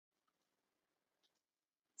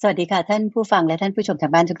สวัสดีค่ะท่านผู้ฟังและท่านผู้ชมทา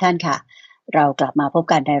งบ้านทุกท่านค่ะเรากลับมาพบ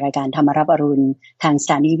กันในรายการธรรมรับอรุณทางส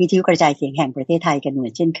ถานีวิทยุกระจายเสียงแห่งประเทศไทยกันเหมื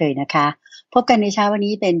อนเช่นเคยนะคะพบกันในเช้าวัน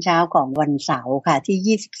นี้เป็นเช้าของวันเสาร์ค่ะ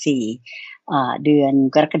ที่24เดือน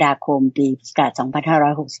กรกฎาคมปีพุทธศักราช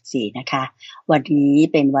2564นะคะวันนี้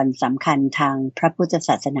เป็นวันสำคัญทางพระพุทธศ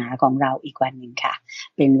าสนาของเราอีกวันหนึ่งค่ะ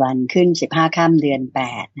เป็นวันขึ้น15ค่ำเดือน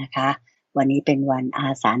8นะคะวันนี้เป็นวันอา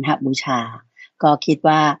สาฬหบูชาก็คิด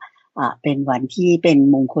ว่าเป็นวันที่เป็น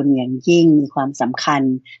มงคลอย่างยิ่งมีความสำคัญ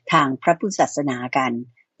ทางพระพุทธศาสนากัน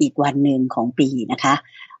อีกวันหนึ่งของปีนะคะ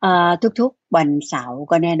ทุกๆวันเสาร์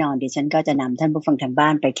ก็แน่นอนดิฉันก็จะนำท่านผู้ฟังทางบ้า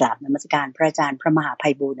นไปกราบนมัสการพระอาจารย์พระมหาไพ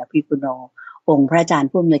บูลย์อภิปุโนองค์พระอาจารย์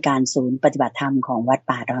ผู้อำนวยการศูนย์ปฏิบัติธรรมของวัด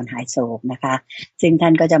ป่าดอนหายโศกนะคะซึ่งท่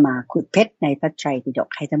านก็จะมาขุดเพชรในพระไตรปิฎก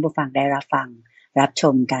ให้ท่านผู้ฟังได้รับฟังรับช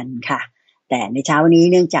มกันค่ะแต่ในเช้านี้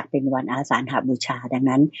เนื่องจากเป็นวันอาสาฬหบูชาดัง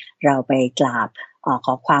นั้นเราไปกราบข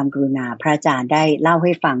อความกรุณาพระอาจารย์ได้เล่าใ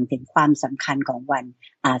ห้ฟังถึงความสำคัญของวัน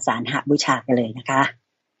อาสาฬหบูชากันเลยนะคะ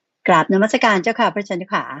กราบนมัสการเจ้าค่ะพระอาจารย์เจ้า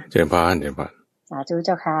ค่ะเจริญพรเจริญพรสาธุเ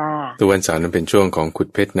จ้าค่ะตัววันเสาร์นั้นเป็นช่วงของขุด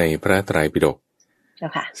เพชรในพระไตรปิฎกเจ้า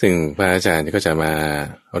ค่ะซึ่งพระอาจารย์ก็จะมา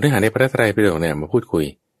เอาเนื้อหาในพระไตรปิฎกเนี่ยมาพูดคุย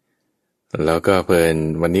แล้วก็เพลิน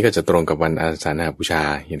วันนี้ก็จะตรงกับวันอาสาฬหบูชา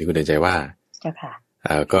อย่างที่คุณเดินใจว่าเจ้าค่ะ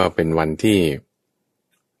ก็เป็นวันที่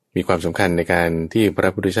มีความสำคัญในการที่พระ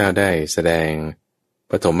พุทธเจ้าได้แสดง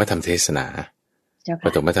ปฐมธรรมเทศนาป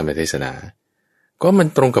ฐมธรรมเทศนาก็มัน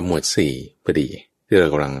ตรงกับหมวด4พอดีที่เรา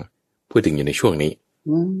กำลังพูดถึงอยู่ในช่วงนี้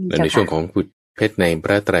และในช่วงของขุดเพชรในพ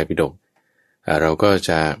ระไตรปิฎกเราก็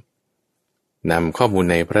จะนำข้อมูล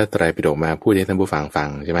ในพระไตรปิฎกมาพูดให้ท่านผู้ฟังฟัง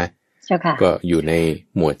ใช่ไหมก็อยู่ใน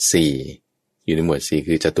หมวด4อยู่ในหมวด4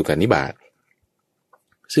คือจตุการนิบาต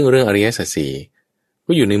ซึ่งเรื่องอริยสัจสี่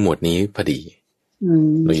ก็อยู่ในหมวดนี้พอดี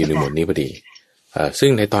เราอยู่ในหมวดนี้พอดีซึ่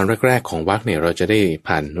งในตอนแรกๆของวรรคเนี่ยเราจะได้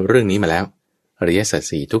ผ่านเรื่องนี้มาแล้วอริยสัจ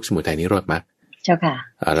สี่ทุกข์สมุทัยนิโรธมรรคเจ้าค่ะ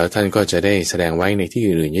แล้วท่านก็จะได้แสดงไว้ในที่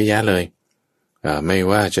อื่นเยอะแยะเลยไม่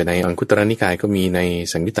ว่าจะในอังคุตรนิกายก็มีใน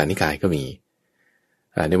สังยุตตนิกายก็มี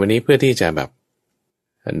ในวันนี้เพื่อที่จะแบบ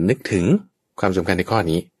นึกถึงความสำคัญในข้อ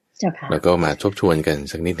นี้แล้วก็มาทบทวนกัน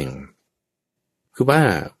สักนิดหนึ่งคือว่า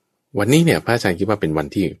วันนี้เนี่ยพระอาจารย์คิดว่าเป็นวัน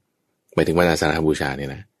ที่หมายถึงวันอาสาฬหบูชาเนี่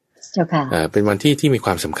ยนะเจ้าค่ะเป็นวันที่มีค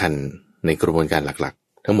วามสำคัญในกระบวนการหลัก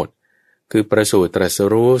ๆทั้งหมดคือประสูติตรัส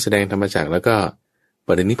รู้แสดงธรรมจักรแล้วก็ป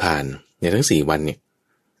รินิพพานในทั้ง4วันเนี่ย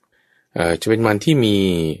จะเป็นวันที่มี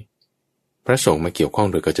พระสงฆ์มาเกี่ยวข้อง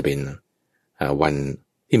โดยก็จะเป็นวัน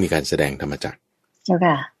ที่มีการแสดงธรรมจักรเจ้า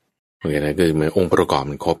ค่ะโอเคนะคือเหมือนองค์ประกอบ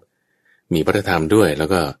มันครบมีพระธรรมด้วยแล้ว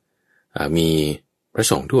ก็มีพระ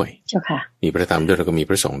สงฆ์ด้วยเจ้าค่ะมีพระธรรมด้วยแล้วก็มี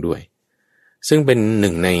พระสงฆ์ด้วยซึ่งเป็น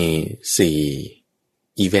1ใน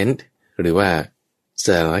4อีเวนต์หรือว่าส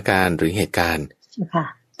ถานการณ์หรือเหตุการณ์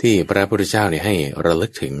ที่พระพุทธเจ้าเนี่ยให้ระลึ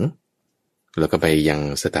กถึงแล้วก็ไปยัง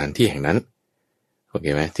สถานที่แห่งนั้นโอเค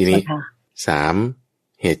ไหมทีนี้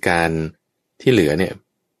3เหตุการณ์ที่เหลือเนี่ย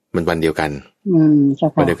มันวันเดียวกัน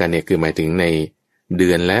วันเดียวกันเนี่ยคือหมายถึงในเดื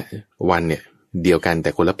อนและวันเนี่ยเดียวกันแต่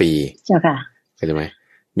คนละปีเจ้าค่ะเข้าใจไหม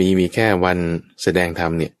มีแค่วันแสดงธรร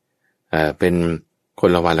มเนี่ยเป็นคน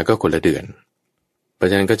ละวันแล้วก็คนละเดือนเพราะ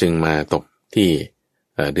ฉะนั้นก็จึงมาตกที่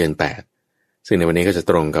เดือน8ซึ่งในวันนี้ก็จะ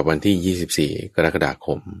ตรงกับวันที่24กรกฎาค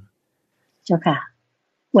มเจ้าค่ะ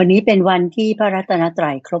วันนี้เป็นวันที่พระรัตนต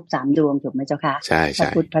รัยครบ3ดวงถูกไหมเจ้าค่ะใช่พระ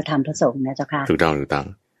พุทธพระธรรมพระสงฆ์นะเจ้าค่ะถูกต้อง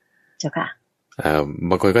เจ้าค่ะ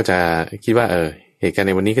บางคนก็จะคิดว่าเหตุการณ์ใ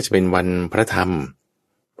นวันนี้ก็จะเป็นวันพระธรรม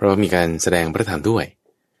เพราะว่ามีการแสดงพระธรรมด้วย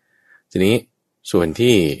ทีนี้ส่วน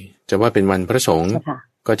ที่จะว่าเป็นวันพระสงฆ์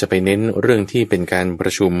ก็จะไปเน้นเรื่องที่เป็นการปร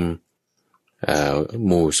ะชุมห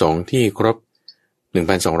มู่สงฆ์ที่ครบ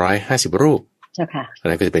 1,250 รูปเจ้าค่ะอัน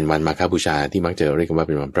นั้นก็จะเป็นวันมาฆบูชาที่มักจะเรียกกันว่าเ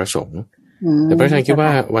ป็นวันพระสงฆ์แต่พระอาจารย์คิดว่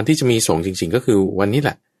าวันที่จะมีสงฆ์จริงๆก็คือวันนี้แห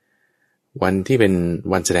ละวันที่เป็น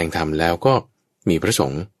วันแสดงธรรมแล้วก็มีพระส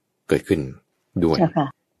งฆ์เกิดขึ้นด้วย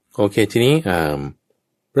โอเคทีนี้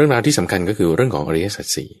เรื่องราวที่สำคัญก็คือเรื่องของอริยสัจ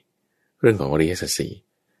สี่เรื่องของอริยสัจสี่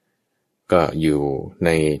ก็อยู่ใน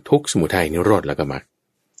ทุกข์สมุทัยนิโรธแล้วก็มรรค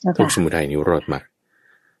ทุกข์สมุทัยนิโรธมรรค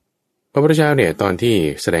พระพุทธเจ้าเนี่ยตอนที่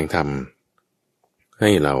แสดงธรรมใ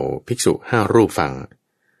ห้เราภิกษุ5รูปฟัง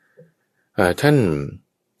ท่าน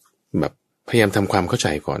แบบพยายามทำความเข้าใจ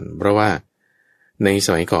ก่อนเพราะว่าในส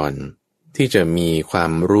มัยก่อนที่จะมีควา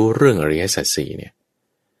มรู้เรื่องอริยสัจสี่เนี่ย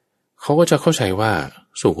เขาก็จะเข้าใจว่า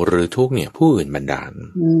สุขหรือทุกข์เนี่ยผู้อื่นบันดาล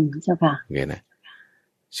เจ้าค่ะเนี่ยนะ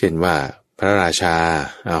เช่นว่าพระราชา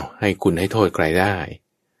ให้คุณให้โทษใครได้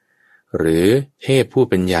หรือเทพผู้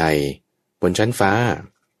เป็นใหญ่บนชั้นฟ้า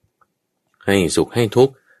ให้สุขให้ทุก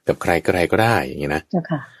ข์กับใครก็ได้อย่างนี้นะเจ้า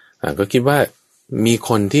ค่ะก็คิดว่ามีค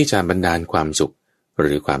นที่จะบันดาลความสุขห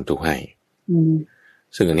รือความทุกข์ให้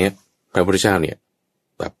ซึ่งอันเนี้ยพระพุทธเจ้าเนี่ย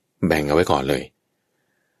แบบ แบ่งเอาไว้ก่อนเลย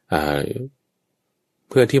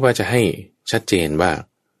เพื่อที่ว่าจะให้ชัดเจนว่า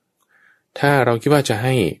ถ้าเราคิดว่าจะใ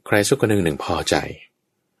ห้ใครสักคนหนึ่งพอใจ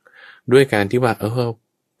ด้วยการที่ว่า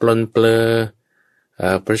ปลนเปลือ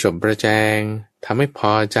ประสบประแจงทำให้พ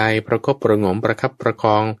อใจประคบประหงมประคับประค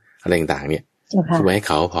องอะไรต่างๆเนี่ยเพื่อให้เ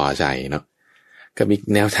ขาพอใจเนาะกับอีก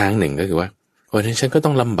แนวทางหนึ่งก็คือว่าฉันก็ต้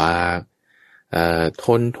องลำบากท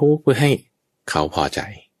นทุกข์เพื่อให้เขาพอใจ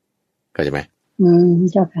เข้าใจไหม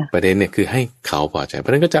เจ้าค่ะประเด็นเนี่ยคือให้เขาพอใจเพรา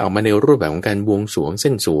ะนั้นก็จะออกมาในรูปแบบของการบวงสรวงเ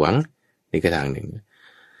ส้นสวงนี่ก็ทางหนึ่ง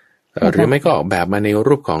หรือไม่ก็ออกแบบมาใน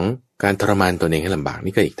รูปของการทรมานตัวเองให้ลำบาก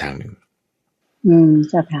นี่ก็อีกทางหนึ่ง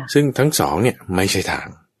เจ้าค่ะซึ่งทั้งสองเนี่ยไม่ใช่ทาง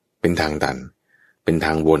เป็นทางตันเป็นท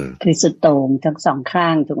างวนคือสุดโต่งทั้งสองข้า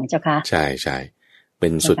งถูกไหมเจ้าค่ะใช่ใช่เป็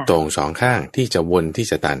นสุดโต่งสองข้างที่จะวนที่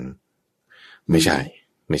จะตันไม่ใช่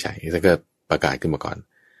ถ้าเกิดประกาศขึ้นมาก่อน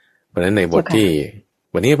เพราะฉะนั้นในบทที่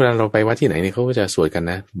วันนี้เวลาเราไปวัดที่ไหนเนี่ยเขาก็จะสวดกัน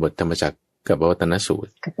นะบทธรรมจักรกับวัตนสูต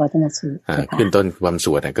รขึ้นต้นความส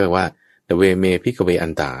วดก็ว่าเดเวเมพิกเวอั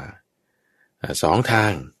นตาสองทา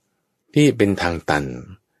งที่เป็นทางตัน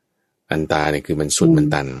อันตาเนี่ยคือมันสุดมัน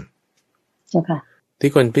ตันเจ้าค่ะ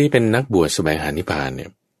ที่คนที่เป็นนักบวชแสวงหานิพพานเนี่ย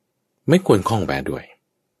ไม่ควรคล้องแวะด้วย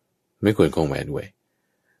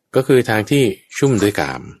ก็คือทางที่ชุ่มด้วยก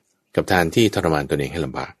ามกับทางที่ทรมานตัวเองให้ล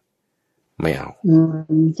ำบากไม่เอา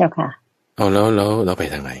เจ้าค่ะเอาแล้วเราไป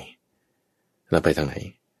ทางไหน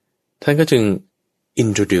ท่านก็จึง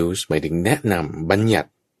introduce หมายถึงแนะนำบัญญัติ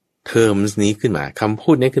terms นี้ขึ้นมาคำพู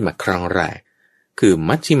ดนี้ขึ้นมาครั้งแรกคือ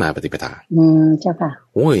มัชฌิมาปฏิปทาเจ้าค่ะ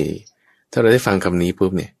โอ้ยถ้าเราได้ฟังคำนี้ปุ๊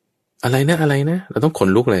บเนี่ยอะไรนะเราต้องขน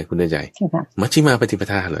ลุกเลยคุณเดชใจมัชฌิมาปฏิป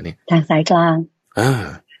ทาเหรอเนี่ยทางสายกลาง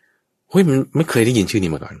เฮ้ยมันไม่เคยได้ยินชื่อ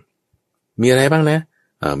นี้มาก่อนมีอะไรบ้างนะ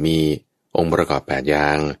มีองค์ประกอบ8อย่า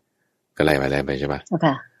งก็ไล่ไปใช่ปะ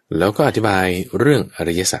แล้วก็อธิบายเรื่องอ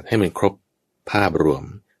ริยสัจให้มันครบภาพรวม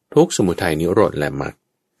ทุกสมุทัยนิโรธและมรรค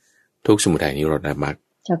ทุกสมุทัยนิโรธและมรรค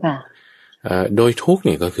เจ้าค่ะโดยทุกเ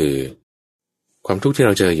นี่ยก็คือความทุกข์ที่เร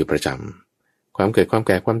าเจออยู่ประจำความเกิดความแ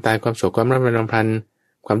ก่ความตายความโศกความรำพัน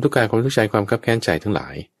ความทุกข์กายความทุกข์ใจความคับแค้นใจทั้งหลา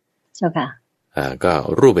ยเจ้าค่ะก็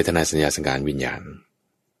รูปเวทนาสัญญาสังขารวิญญาณ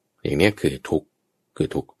อย่างนี้คือทุกข์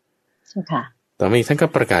เจ้าค่ะต่อมาอีกท่านก็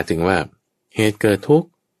ประกาศถึงว่าเหตุเกิดทุกข์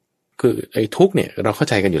คือไอ้ทุกข์เนี่ยเราเข้า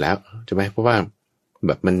ใจกันอยู่แล้วใช่ไหมเพราะว่าแ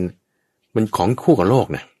บบมันของคู่กับโลก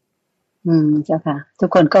นะเจ้าค่ะทุก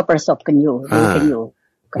คนก็ประสบกันอยู่รู้กันอยู่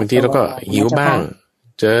บางทีเราก็หิวบ้าง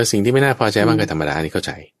เจอสิ่งที่ไม่น่าพอใจบ้างก็ธรรมดานี่เข้าใ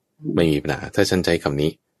จไม่มีปัญหาถ้าฉันใช้คำนี้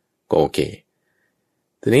ก็โอเค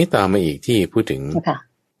ทีนี้ต่อมาอีกที่พูดถึง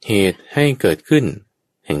เหตุให้เกิดขึ้น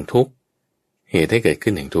แห่งทุกข์เหตุให้เกิด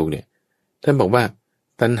ขึ้นแห่งทุกข์เนี่ยท่านบอกว่า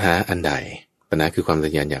ตัณหาอันใดตัณหาคือความท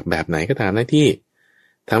ะยานอยากแบบไหนก็ตามนะที่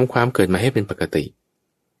ทำความเกิดมาให้เป็นปกติ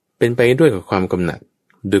เป็นไปด้วยกับความกำหนัด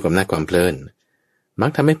ด้วยกับหน้าความเพลินมัก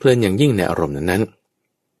ทำให้เพลินอย่างยิ่งในอารมณ์นั้น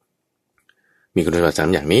มีคุณสมบัติ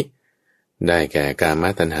3อย่างนี้ได้แก่กาม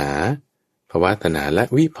ตัณหาภวตัณหาและ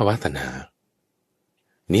วิภวตัณหา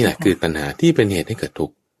นี่แหละคือตัณหาที่เป็นเหตุให้เกิดทุก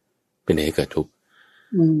ข์เป็นเหตุให้เกิดทุกข์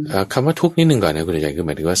คำว่าทุกข์นิดนึงก่อนนะคุณใจคือห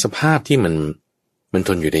มายถึงว่าสภาพที่มันท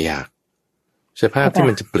นอยู่ได้ยากสภาพที่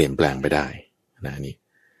มันจะเปลี่ยนแปลงไปได้นะนี่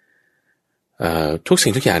ทุกสิ่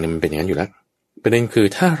งทุกอย่างเนี่ยมันเป็นอย่างนั้นอยู่แล้วประเด็นคือ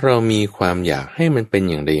ถ้าเรามีความอยากให้มันเป็น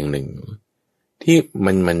อย่างใดอย่างหนึ่งที่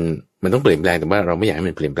มันต้องเปลี่ยนแปลงแต่ว่าเราไม่อยากให้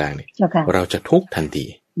มันเปลี่ยนแปลงเนี่ยเราจะทุกข์ทันที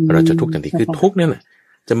คือทุกข์นั่นแหละ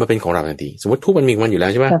จะมาเป็นของเราทันทีสมมติทุกข์มันมีมันอยู่แล้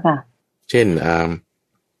วใช่ไหมเช่น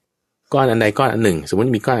ก้อนอันใดก้อนอันหนึ่งสมมติ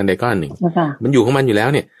มีก้อนอันใดก้อนหนึ่งมันอยู่ของมันอยู่แล้ว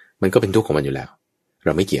เนี่ยมันก็เป็นทุกข์ของมันอยู่แล้วเร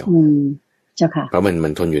าไม่เกี่ยวเพราะมั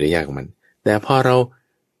นทนอยู่ได้ยากของมันแต่พอเรา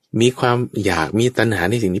มีความอยากมีตัณหา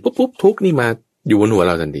ในสิ่งนี้ปุ๊บทุกข์นี่มาอยู่บนหัวเ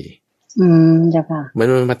ราทันทีเจ้าค่ะมัน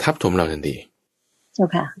มาทับถมเราทันทีเจ้า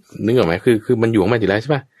ค่ะนึกออกไหมคือมันอยู่ของมันอยู่แล้วใ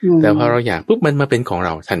ช่ป่ะแต่พอเราอยากปุ๊บมันมาเป็นของเร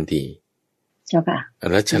าทันทีเจ้าค่ะ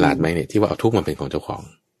แล้วฉลาดไหมเนี่ยที่ว่าเอาทุกข์มาเป็นของเจ้าของ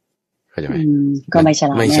เข้าใจไหมก็ไม่ฉ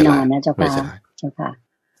ลาดแน่นอนนะเจ้าค่ะเจ้าค่ะ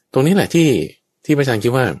ตรงนี้แหละที่พระอาจารย์คิ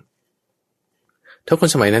ดว่าถ้าคน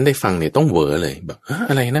สมัยนั้นได้ฟังเนี่ยต้องเหวอเลยแบบ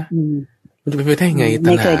อะไรนะมันจะเป็นไปได้ไง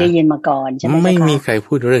ไม่เคยได้ยินมาก่อนใช่ไหมไม่มีใคร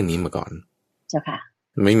พูดเรื่องนี้มาก่อนเจ้าค่ะ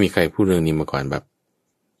ไม่มีใครพูดเรื่องนี้มาก่อนแบบ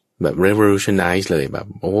revolutionize เลยแบบ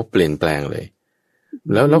โอ้เปลี่ยนแปลงเลย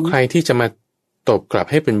แล้วใครที่จะมาตบกลับ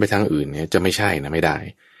ให้เป็นไปทางอื่นเนี่ยจะไม่ใช่นะไม่ได้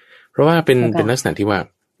เพราะว่าเป็นลักษณะที่ว่า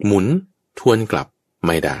หมุนทวนกลับไ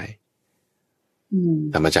ม่ได้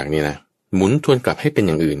ธรรมจักรนี่นะหมุนทวนกลับให้เป็นอ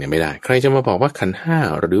ย่างอื่นเนี่ยไม่ได้ใครจะมาบอกว่าขันธ์ห้า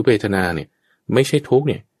หรือเวทนาเนี่ยไม่ใช่ทุกข์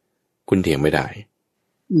เนี่ยคุณเถียงไม่ได้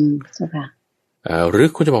ใช่ค่ะหรือ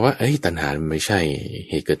คุณจะบอกว่าเอ้ยตัณหาไม่ใช่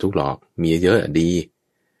เหตุเกิดทุกข์หรอกมีเยอะดี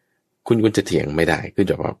คุณจะเถียงไม่ได้คือ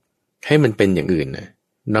จะบอกให้มันเป็นอย่างอื่นนะ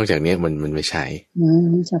นอกจากนี้มันไม่ใช่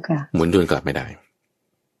ใช่ค่ะหมุนทวนกลับไม่ได้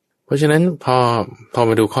ราะฉะนั้นพอ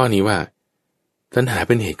มาดูข้อนี้ว่าตัณหาเ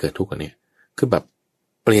ป็นเหตุเกิดทุกข์เนี่ยคือแบบ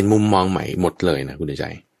เปลี่ยนมุมมองใหม่หมดเลยนะคุณใจ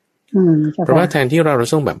เพราะว่าแทนที่เรา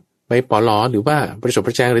ต้องแบบไปปลอหรือว่าประสบป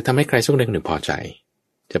ระแจงหรือทำให้ใครสักคนหนึ่งพอใจ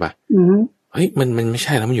ใช่ปะเฮ้ยมันไม่ใ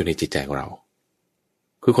ช่แล้วมันอยู่ในจิตใจของเรา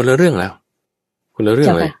คือคนละเรื่องแล้วคนละเรื่อ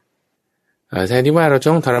งเลยแทนที่ว่าเรา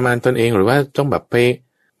ต้องทรมานตนเองหรือว่าต้องแบบไป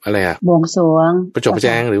อะไรอะบวงสรวงประจบประแจ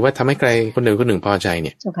งหรือว่าทำให้ใครคนหนึ่งพอใจเ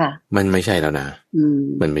นี่ยมันไม่ใช่แล้วนะ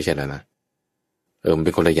มันไม่ใช่แล้วนะมันเ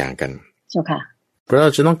ป็นคนละอย่างกันเพราะเร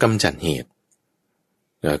าจะต้องกำจัดเห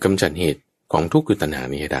ตุของทุกข์คือตัณหา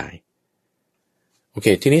นี้ให้ได้โอเค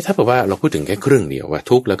ทีนี้ถ้าบอกว่าเราพูดถึงแค่ครึ่งเดียวว่า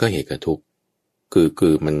ทุกข์แล้วก็เหตุเกิดทุกข์คื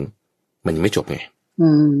อมันไม่จบไง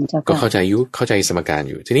ก็เข้าใจสมการ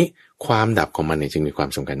อยู่ทีนี้ความดับของมันเนี่ยจึงมีความ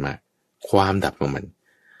สำคัญมากความดับของมัน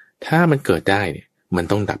ถ้ามันเกิดได้เนี่ยมัน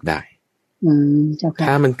ต้องดับได้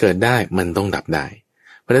ถ้ามันเกิดได้มันต้องดับได้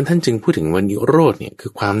เพราะฉะนั้นท่านจึงพูดถึงวันนิโรธเนี่ยคื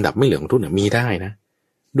อความดับไม่เหลือของทุกข์เนี่ยมีได้นะ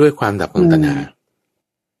ด้วยความดับของตัณหา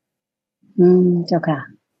เจ้าค่ะ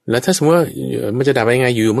แล้วถ้าสมมติว่ามันจะดับไปยังไง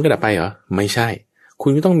อยู่มันก็ดับไปเหรอไม่ใช่คุ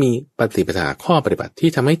ณก็ต้องมีปฏิปทาข้อปฏิบัติที่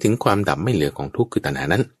ทำให้ถึงความดับไม่เหลือของทุกข์คือตัณหา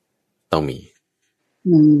นั้นต้องมี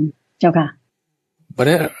เจ้าค่ะเพราะฉะ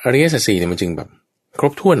นั้นอริยสัจสี่เนี่ยมันจึงแบบคร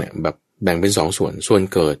บถ้วนเนี่ยแบบแบ่งเป็น2 ส่วน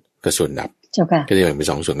เกิดกับส่วนดับก็จะแบ่งเป็น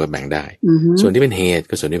2 ส่วนก็แบ่งได้ส่วนที่เป็นเหตุ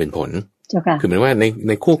กับส่วนที่เป็นผลคือหมายว่าใ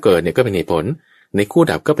นคู่เกิดเนี่ยก็เป็นเหตุผลในคู่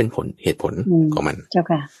ดับก็เป็นผลเหตุผลของมัน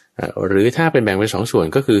หรือถ้าเป็นแบ่งเป็น2 ส่วน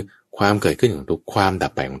ก็คือความเกิดขึ้นของทุกความดั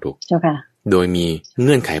บไปของทุกโดยมีเ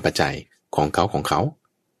งื่อนไขปัจจัยของเขา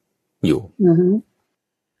อยู่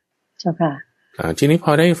เจ้าค่ะทีนี้พ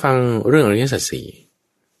อได้ฟังเรื่องอริยสัจสี่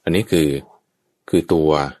อันนี้คือตัว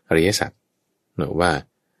อริยสัจหรือว่า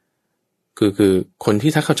คือคน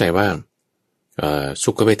ที่ถ้าเข้าใจว่า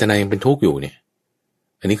สุขเวทนายังเป็นทุกข์อยู่เนี่ย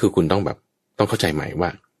อันนี้คือคุณต้องเข้าใจใหม่ว่า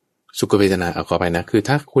สุขเวทนาเอาขอไปนะคือ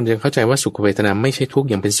ถ้าคุณจะเข้าใจว่าสุขเวทนาไม่ใช่ทุกข์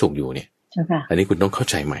ยังเป็นสุขอยู่เนี่ยอันนี้คุณต้องเข้า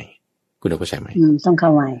ใจใหม่คุณต้องเข้าใจใหม่ต้องเข้า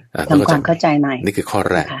ใหม่ทำความเข้าใจใหม่นี่คือข้อ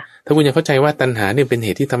แรกถ้าคุณยังเข้าใจว่าตัณหาเนี่ยเป็นเห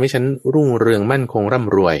ตุที่ทำให้ฉันรุ่งเรืองมั่นคงร่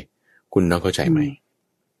ำรวยคุณต้องเข้าใจใหม่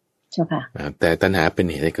เจ้าค่ะแต่ตัณหาเป็น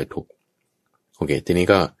เหตุให้เกิดทุกข์โอเคทีนี้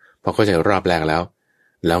ก็พอเข้าใจรอบแรกแล้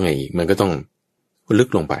วไงอีกมันก็ต้องลึก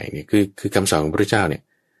ลงไปเนี่ยคือคำสอนของพระเจ้าเนี่ย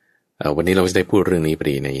วันนี้เราจะได้พูดเรื่องนี้พอ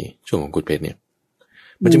ดีในช่วงของกุฎเพชรเนี่ย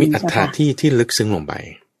มันจะมีอรรถะที่ลึกซึ้งลงไป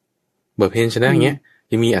บทเพลงชนะอย่างเงี้ย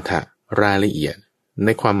จะมีอรรถะรายละเอียดใน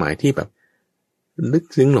ความหมายที่แบบลึก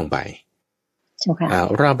ซึ้งลงไป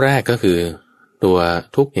รอบแรกก็คือตัว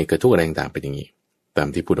ทุกเหตุเกิดทุกอะไรต่างๆเป็นอย่างนี้ตาม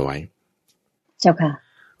ที่พูดเอาไว้เจ้าค่ะ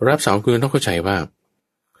รอบ2คือต้องเข้าใจว่า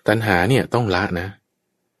ตัณหาเนี่ยต้องละนะ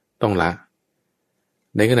ต้องละ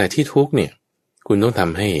ในขณะที่ทุกเนี่ยคุณต้องท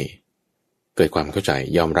ำให้เกิดความเข้าใจ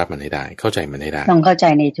ยอมรับมันให้ได้เข้าใจมันให้ได้ต้องเข้าใจ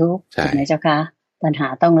ในทุกใช่ไหมเจ้าค่ะตัณหา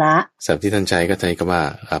ต้องละศัพท์ที่ท่านใช้ก็ใช้คำว่า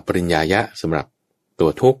ปริญญายะสำหรับตัว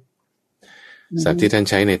ทุกศัพท์ที่ท่าน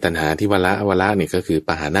ใช้ในตัณหาที่วละเนี่ยก็คือป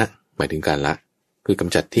หานะหมายถึงการละคือก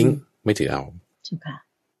ำจัดทิ้งไม่ถือเอา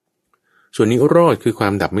ส่วนนิโรธคือควา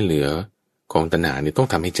มดับไม่เหลือของตัณหาเนี่ยต้อง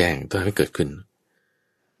ทำให้แจ้งต้องทำให้เกิดขึ้น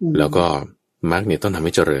แล้วก็มรรคเนี่ยต้องทำใ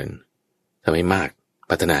ห้เจริญทำให้มาก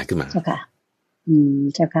พัฒนาขึ้นมาเจ้าค่ะ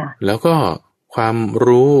เจ้าค่ะแล้วก็ความ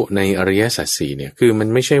รู้ในอริยสัจสี่เนี่ยคือมัน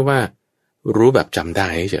ไม่ใช่ว่ารู้แบบจำได้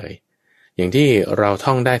เฉยอย่างที่เรา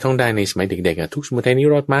ท่องได้ในสมัยเด็กๆทุกสมุทัยนิ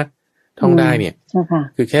โรธมรรคท่องได้เนี่ย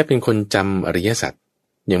คือแค่เป็นคนจำอริยสัจ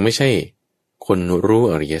ยังไม่ใช่คนรู้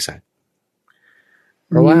อริยสัจเ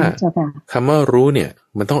พราะว่าคำว่ารู้เนี่ย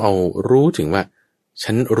มันต้องเอารู้ถึงว่า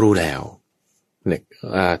ฉันรู้แล้วเนี่ย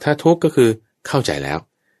ถ้าทุกข์ก็คือเข้าใจแล้ว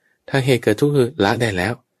ถ้าเหตุเกิดทุกข์คือละได้แล้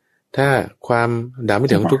วถ้าความดับไม่เ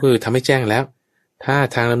หลือของทุกข์ก็คือทำให้แจ้งแล้วถ้า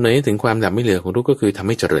ทางดำเนินถึงความดับไม่เหลือของทุกข์ก็คือทำใ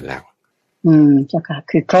ห้เจริญแล้วเจ้าค่ะ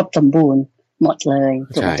คือครบสมบูรณ์หมดเลย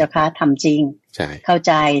ถูกเจ้าค่ะทำจริงเข้าใ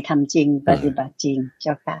จทำจริงปฏิบัติจริงเ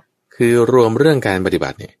จ้าค่ะคือรวมเรื่องการปฏิบั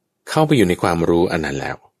ติเนี่ยเข้าไปอยู่ในความรู้อันนั้นแ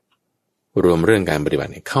ล้วรวมเรื่องการปฏิบัติ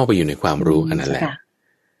เนี่ยเข้าไปอยู่ในความรู้อันนั้นแล้ว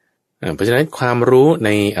เพราะฉะนั้นความรู้ใน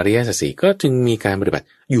อริยสัจสี่ก็จึงมีการปฏิบัติ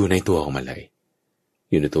อยู่ในตัวของมันเลย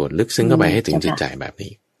อยู่ในตัวลึกซึ้งเข้าไปให้ถึงจิตใจแบบ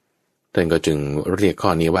นี้ท่านก็จึงเรียกข้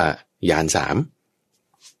อนี้ว่ายาน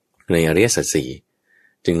3ในอริยสัจสี่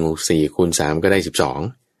จึง4 คูณ 3ก็ได้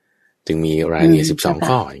12จึงมีรายละเอียด12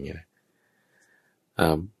ข้ออย่างเงี้ย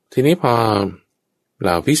ทีนี้พอเร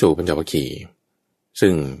าภิกษุปัญจวัคคีย์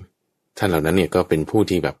ซึ่งท่านเหล่านั้นเนี่ยก็เป็นผู้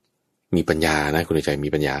ที่แบบมีปัญญานะคุณใจมี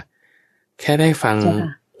ปัญญาแค่ได้ฟัง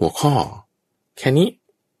หัวข้อแค่นี้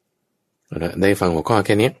ได้ฟังหัวข้อแ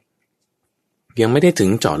ค่นี้ยังไม่ได้ถึง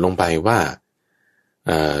เจาะลงไปว่า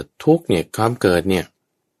ทุกเนี่ยความเกิดเนี่ย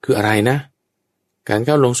คืออะไรนะการเ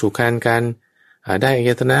ข้าลงสู่การได้อาย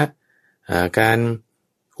ตนะการ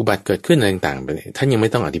อุบัติเกิดขึ้นอะไรต่างๆไปท่านยังไม่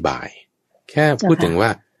ต้องอธิบายแค่พูดถึงว่า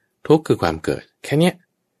ทุกข์คือความเกิดแค่เนี้ย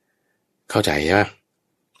เข้าใจใช่ไหม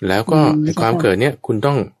แล้วก็ไอ้ความเกิดเนี้ยคุณ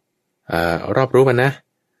ต้องรอบรู้มันนะ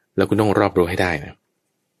แล้วคุณต้องรอบรู้ให้ได้นะ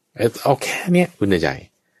เอาแค่เนี้ยคุณใจ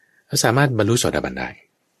แล้วสามารถบรรลุโสดาบันได้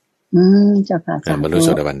เจ้าค่ะบรรลุโส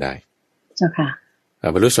ดาบันได้เจ้าค่ะ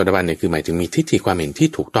บรรลุโสดาบันเนี่ยคือหมายถึงมีทิฏฐิความเห็นที่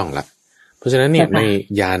ถูกต้องละเพราะฉะนั้นเนี่ยใน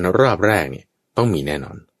ญาณรอบแรกเนี่ยต้องมีแน่น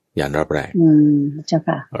อนญาณรอบแรกเจ้า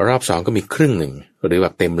ค่ะรอบ2ก็มีครึ่งหนึ่งหรือแบ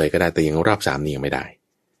บเต็มเลยก็ได้แต่ยังรอบ3นี่ยังไม่ได้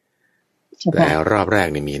แต่รอบแรก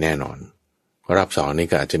เนี่ยมีแน่นอนรอบ2นี่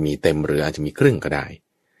ก็อาจจะมีเต็มหรืออาจจะมีครึ่งก็ได้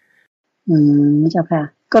เจ้าค่ะ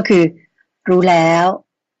ก็คือรู้แล้ว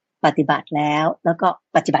ปฏิบัติแล้วก็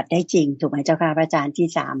ปฏิบัติได้จริงถูกไหมเจ้าค่ะพระอาจารย์ที่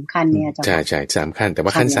3ขั้นเนี่ยเจ้าค่ะใช่3ขั้นแต่ว่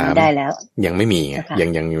าขั้น3ได้แล้วยังไม่มียั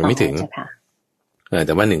งไม่ถึงแ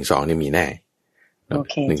ต่ว่า1 2นี่มีแน่โอ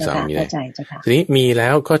เค1 2มีแน่ทีนี้มีแล้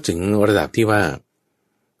วก็ถึงระดับที่ว่า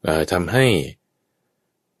ทำให้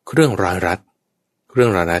เครื่องร้อยรัด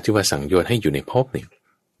ที่ว่าสั่งโยนให้อยู่ในภพเนี่ย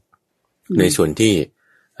ในส่วนที่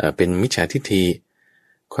เป็นมิจฉาทิฏฐิ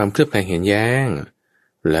ความเคลือบแคลงเห็นแย้ง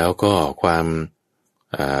แล้วก็ความ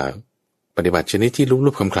ปฏิบัติชนิดที่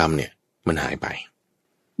ลุบๆคลำๆเนี่ยมันหายไป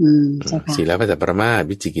ศีลปฏิปมาส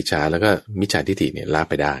วิจิกิจฉาแล้วก็มิจฉาทิฏฐิเนี่ยละ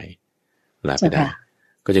ไปได้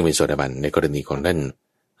ก็จึงเป็นโสดาบันในกรณีของท่าน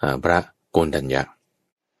พระโกณฑัญญะ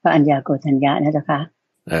พระอัญญาโกณฑัญญะนะเจ้าค่ะ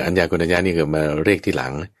อัญญาโกณฑัญญะนี่ก็มาเรียกที่หลั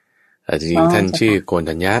งจริงๆท่านชื่อโกณ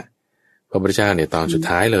ฑัญญะพระพุทธเจ้าเนี่ยตอนสุด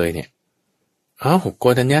ท้ายเลยเนี่ยโก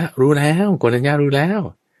ณฑัญญะรู้แล้วโกณฑัญญะรู้แล้ว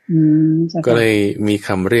ก็เลยมีค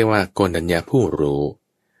ำเรียกว่าโกณฑัญญะผู้รู้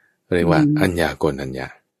เรียกว่าอัญญาโกณฑัญญะ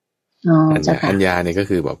อัญญาเนี่ยก็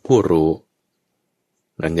คือแบบผู้รู้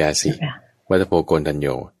อัญญาสิวัตโพโกณฑัญโญ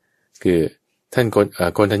คือท่าน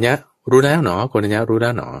โกณฑัญญะรู้แล้วหนอโกณฑัญญะรู้แล้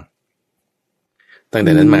วหนอตั้งแ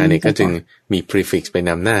ต่นั้นมาเนี่ยก็จึงมี prefix ไปน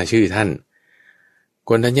ำหน้าชื่อท่านโ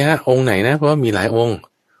กณฑัญญะองค์ไหนนะเพราะว่ามีหลายอ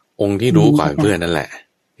งค์ที่รู้ก่อนเพื่อนนั่นแหละ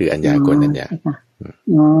คืออัญญาโกณฑัญญะ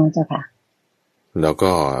เจ้าค่ะแล้ว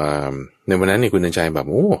ก็ในวันนั้นเนี่ยคุณเดินใจแบบ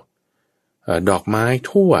ดอกไม้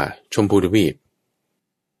ทั่วชมพูทวีป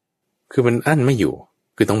คือมันอั้นไม่อยู่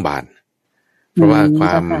คือต้องบานเพราะว่าคว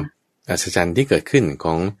ามอัศจรรย์ที่เกิดขึ้นข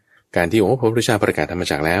องการที่พระพุทธเจ้าประกาศธรรม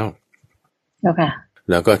จักรแล้ว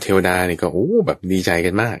แล้วก็เทวดานี่ก็แบบดีใจกั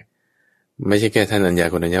นมากไม่ใช่แค่ท่านอัญญา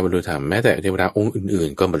โกณฑัญญะบรรลุธรรมแม้แต่เทวดาองค์อื่น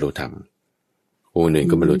ๆก็บรรลุธรรมองค์อื่น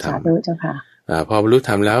ก็บรรลุธรรมพอบรรลุธ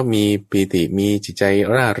รรมแล้วมีปีติมีจิตใจ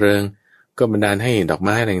ร่าเริงก็บันดาลให้ดอกไ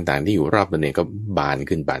ม้อะไรต่างๆที่อยู่รอบตัวเนี่ยก็บาน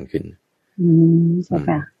ขึ้น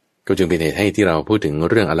ก็จึงเป็นเหตุให้ที่เราพูดถึง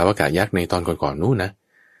เรื่องอลาวกะยักษ์ในตอนก่อนๆนู้นนะ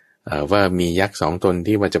ว่ามียักษ์2 ตน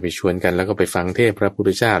ที่ว่าจะไปชวนกันแล้วก็ไปฟังเทศพระพุทธ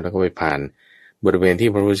เจ้าแล้วก็ไปผ่านบริเวณที่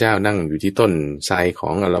พระพุทธเจ้านั่งอยู่ที่ต้นไทรขอ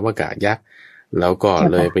งอลาวกะยักษ์แล้วก็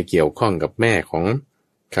เลยไปเกี่ยวข้องกับแม่ของ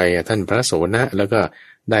ใครท่านพระโสนะแล้วก็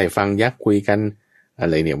ได้ฟังยักษ์คุยกันอะ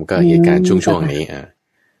ไรเนี่ยมันก็เหตุการณ์ช่วงนี้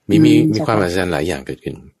มีความอัศจรรย์หลายอย่างเกิด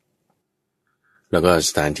ขึ้นแล้วก็ส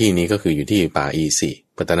ถานที่นี้ก็คืออยู่ที่ป่าอีสี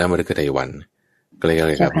ปัตตนมฤคทายวันใก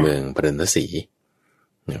ล้ๆกับเมืองปริณสี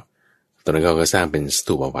ตอนนั้นก็สร้างเป็นส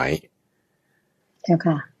ตูปเอาไว้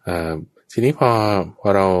ทีนี้พอ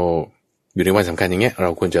เราอยู่ในวันสำคัญอย่างเงี้ยเรา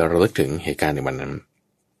ควรจะระลึกถึงเหตุการณ์ในวันนั้น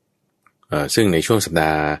ซึ่งในช่วงสัปด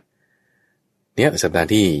าห์สัปดาห์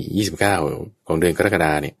ที่29ของเดือนกรกฎ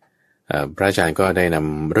าเนี่ยพระอาจารย์ก็ได้น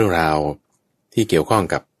ำเรื่องราวที่เกี่ยวข้อง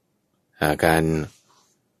กับการ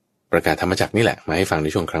ประกาศธรรมจักรนี่แหละมาให้ฟังใน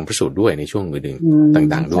ช่วงครั้งประสูติด้วยในช่วงอื่นๆ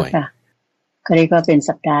ต่างๆด้วยก็เรียกว่าเป็น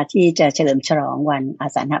สัปดาห์ที่จะเฉลิมฉลองวันอา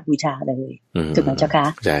สาฬหบูชาเลยถูกไหมเจ้าคะ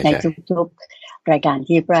ในทุกๆรายการ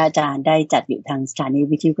ที่พระอาจารย์ได้จัดอยู่ทางสถานี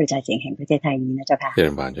วิทยุกระจายเสียงแห่งประเทศไทยนี้นะเจ้าค่ะเจ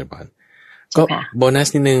ริญพรก็โบนัส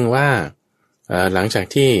นิดนึงว่าหลังจาก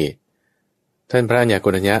ที่ท่านพระอัญญาโก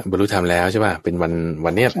ณฑัญญะบรรลุธรรมแล้วใช่ป่ะเป็น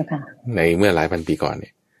วันเนี้ยในเมื่อหลายพันปีก่อนเนี่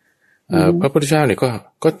ยพระพุทธเจ้าเนี่ย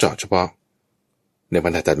ก็เจาะเฉพาะในบร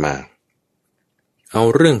รทัดมาเอา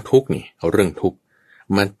เรื่องทุกข์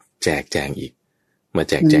มาแจกแจงอีกมา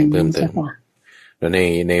แจกแจงเพิ่มเติมแล้ว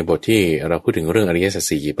ในบทที่เราพูดถึงเรื่องอริยสัจ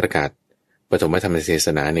4ประกาศปฐมธรรมเทศ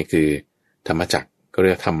นาเนี่ยคือธรรมจักรก็เรี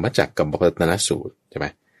ยกธรรมจักรกัมปวัตตนสูตรใช่ไหม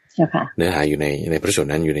เนื้อหาอยู่ในพระสูตร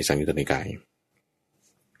นั้นอยู่ในสังยุตตนิกาย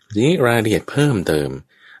ทีนี้รายละเอียดเพิ่มเติม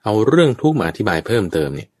เอาเรื่องทุกข์มาอธิบายเพิ่มเติม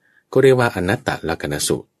เนี่ยก็เรียกว่าอนัตตลักขณ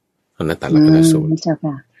สูตรอนัตตลักขณสูตร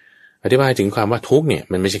อธิบายถึงความว่าทุกข์เนี่ย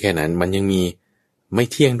มันไม่ใช่แค่นั้นมันยังมีไม่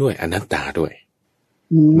เที่ยงด้วยอนัตตาด้วย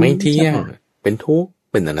ไม่เที่ยงเป็นทุกข์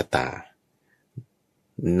เป็นอนัตตา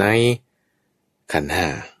ในขันธ์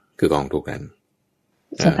5คือกองทุกข์นั้น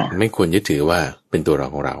ไม่ควรยึดถือว่าเป็นตัวเรา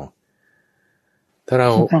ของเราถ้าเรา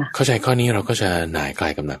เข้าใจข้อนี้เราก็จะหน่ายคลา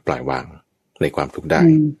ยกำหนัดปล่อยวางในความทุกข์ได้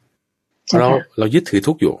พอเรายึดถือ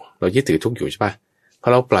ทุกข์อยู่เรายึดถือทุกข์อยู่ใช่ปะพอ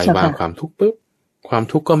เราปล่อยวางความทุกข์ปุ๊บความ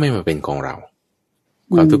ทุกข์ก็ไม่มาเป็นของเรา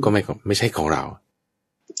ความทุกข์ก็ไม่ใช่ของเรา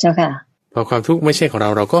เจ้าค่ะพอความทุกข์ไม่ใช่ของเรา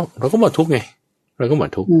เราก็หมดทุกข์ไงเราก็หมด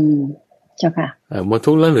ทุกข์เจ้าค่ะหมด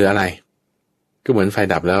ทุกข์แล้วเหลืออะไรก็เหมือนไฟ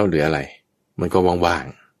ดับแล้วเหลืออะไรมันก็ว่าง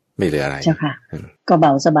ๆไม่เหลืออะไรเจ้าค่ะก็เบ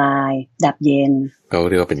าสบายดับเย็นเรา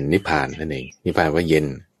เรียกว่าเป็นนิพพานนั่นเองนิพพานว่าเย็น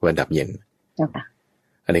ว่าดับเย็นเจ้าค่ะ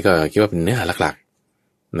อันนี้ก็คิดว่าเป็นเนื้อหาหลัก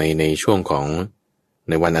ๆในช่วงของ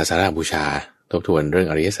ในวันอาสาฬหบูชาทบทวนเรื่อง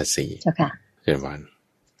อริยสัจสี่เจ้าค่ะเชิญวัน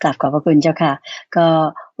กราบขอบพระคุณเจ้าค่ะก็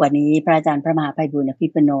วันนี้พระอาจารย์พระมหาไพบูลย์อภิ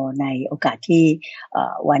ปุโนในโอกาสที่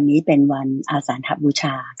วันนี้เป็นวันอาสาฬหบูช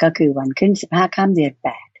าก็คือวันขึ้น15ค่ำเดือน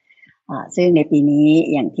8ซึ่งในปีนี้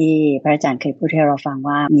อย่างที่พระอาจารย์เคยพูดให้เราฟัง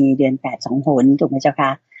ว่ามีเดือน8 2 หนถูกไหมเจ้าค่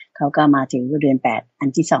ะเขาก็มาถึงเดือน8อัน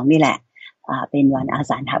ที่2นี่แหละเป็นวันอา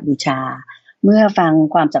สาฬหบูชาเมื่อฟัง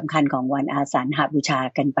ความสำคัญของวันอาสาฬหบูชา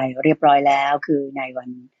กันไปเรียบร้อยแล้วคือในวัน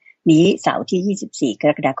นี้เสาร์ที่24ก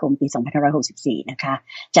รกฎาคมปี2564นะคะ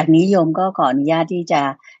จากนี้โยมก็ขออนุญาตที่จะ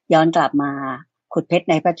ย้อนกลับมาขุดเพชร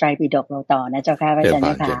ในพระไตรปิฎกเราต่อนะเจ้าค่ะพระอาจารย์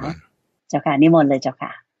นะคะเจ้าค่ะนิมนต์เลยเจ้าค่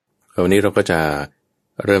ะวันนี้เราก็จะ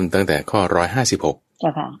เริ่มตั้งแต่ข้อ156เจ้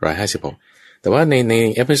าค่ะ156แต่ว่าใน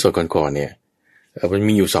เอพิโซดก่อนๆเนี่ยมัน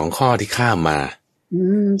มีอยู่2ข้อที่ข้ามมา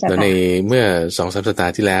แล้วในเมื่อ 2-3 สัปดา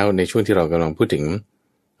ห์ที่แล้วในช่วงที่เรากำลังพูดถึง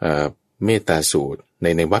เมตตาสูตร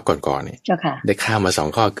ในวรรคก่อนๆเนี่ยได้ข้ามมา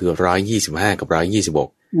2ข้อคือ125กับ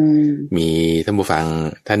126มีท่านผู้ฟัง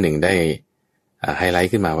ท่านหนึ่งได้ไฮไล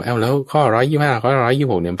ท์ขึ้นมาว่าแล้วข้อ125ข้อ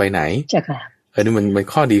126เนี่ยไปไหนนี่มัน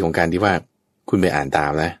ข้อดีของการที่ว่าคุณไปอ่านตา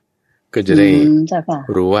มนะก็จะได้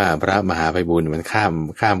รู้ว่าพระมหาไพบูลย์มันข้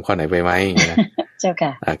ามข้อไหนไปไหมนะเจ้าค่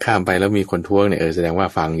ะข้ามไปแล้วมีคนท้วงเนี่ยแสดงว่า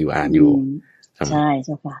ฟังอยู่อ่านอยู่ใช่เ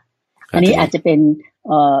จ้าค่ะอันนี้อาจจะเป็น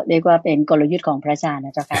เรียกว่าเป็นกลยุทธ์ของพระอาจารย์น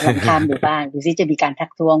ะเจ้าค่ะลองข้ามดูบ้างดูซิจะมีการทั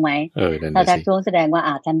กท้วงไหมถ้าทักท้วงแสดงว่า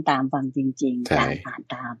ท่านตามฟังจริงๆตามอ่าน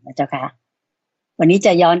ตามนะเจ้าค่ะวันนี้จ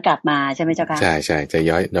ะย้อนกลับมาใช่ไหมเจ้าค่ะใช่จะ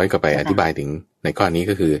ย้อนกลับไปอธิบายถึงในข้อนี้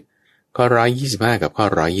ก็คือข้อ125กับข้อ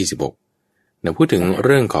126เราพูดถึงเ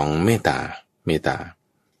รื่องของเมตตา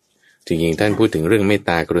จริงๆท่านพูดถึงเรื่องเมตต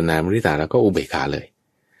ากรุณามุทิตาแล้วก็อุเบกขาเลย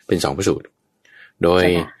เป็น2พระสูตรโดย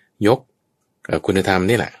ยกคุณธรรม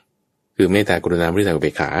นี่แหละคือเมตตากรุณามุทิตาอุเบ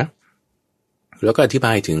กขาแล้วก็อธิบ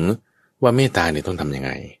ายถึงว่าเมตตาเนี่ยต้องทำยังไ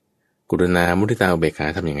งกรุณามุทิตาอุเบกขา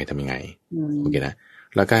ทำยังไงโอเคนะ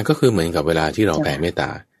หลักการก็คือเหมือนกับเวลาที่เราแผ่เมตตา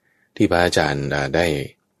ที่พระอาจารย์ได้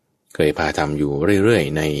เคยพาทำอยู่เรื่อย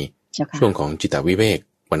ๆในช่วงของจิตวิเวก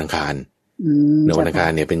วันอังคารในวันอังคาร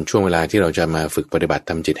เนี่ยเป็นช่วงเวลาที่เราจะมาฝึกปฏิบัติ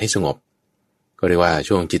ทำจิตให้สงบก็เรียกว่า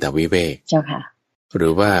ช่วงจิตวิเวกหรื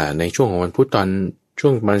อว่าในช่วงของวันพุธตอนช่ว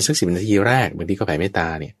งมันสัก10 นาทีแรกบางทีก็แผ่เมตตา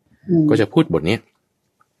เนี่ยก็จะพูดบทนี้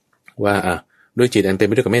ว่าด้วยจิตอันเป็นไ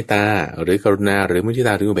ปด้วยกับเมตตาหรือกรุณาหรือมุทิต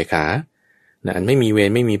าหรืออุเบกขาอันไม่มีเวร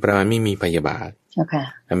ไม่มีประมาณไม่มีพยาบาท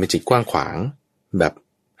อันเป็นจิตกว้างขวางแบบ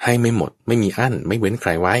ให้ไม่หมดไม่มีอั้นไม่เว้นใคร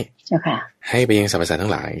ไว้ให้ไปยังสรรพสัตว์ทั้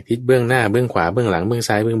งหลายทิศเบื้องหน้าเบื้องขวาเบื้องหลังเบื้อง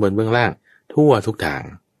ซ้ายเบื้องบนเบื้องล่างทั่วทุกทาง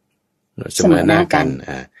เสมอหน้ากัน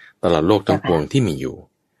ตลอดโลกทั้งปวงที่มีอยู่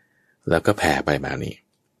แล้วก็แผ่ไปแบบนี้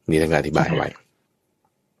นี่ท่านอธิบายไว้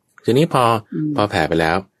ทีนี้พอแผ่ไปแ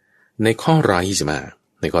ล้วในข้อ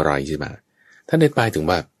125ท่านได้ไปถึง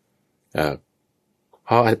ว่าพ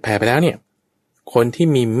อแผ่ไปแล้วเนี่ยคนที่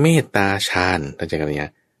มีเมตตาฌานตั้งใจกันเนี่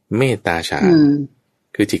ยเมตตาฌาน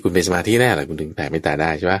คือจิตคุณเป็นสมาธิแน่แหละคุณถึงแผ่เมตตาได้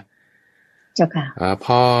ใช่ปะเจ้าค่ะพ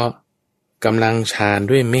อกำลังฌาน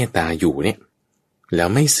ด้วยเมตตาอยู่เนี่ยแล้ว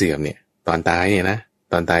ไม่เสื่อมเนี่ยตอนตายเนี่ยนะ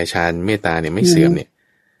ตอนตายฌานเมตตาเนี่ยไม่เสื่อมเนี่ย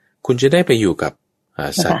คุณจะได้ไปอยู่กับ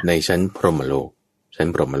สัตว์ในชั้นพรหมโลก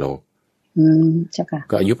เจ้าค่ะ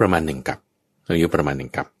ก็อายุประมาณ1 กับ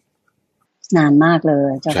นานมากเล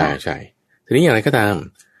ยเจ้าค่ะใช่ทีนี้อย่างไรก็ตาม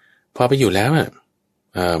พอไปอยู่แล้ว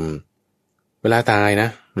เวลาตาย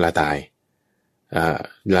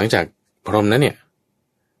หลังจากพรหมนั้นเนี่ย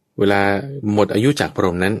เวลาหมดอายุจากพร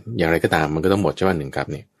หมนั้นอย่างไรก็ตามมันก็ต้องหมดใช่ไหม1 กับ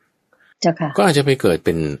เนี่ยเจ้าค่ะก็อาจจะไปเกิดเ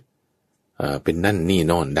ป็นนั่นนี่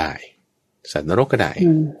โน่นได้สัตว์นรกก็ได้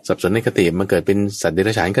สับสนในคติมันเกิดเป็นสัตว์เด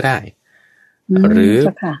รัจฉานก็ได้หรือ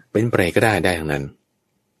เป็นเปรตก็ได้ทั้งนั้น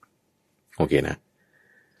โอเคนะ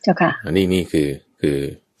เจ้าค่ะอันนี้คือ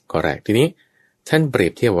ข้อแรกทีนี้ท่านเปรีย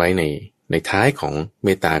บเทียบไว้ในท้ายของเม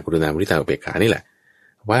ตตากรุณามุทิตาอุเบกขานี่แหละ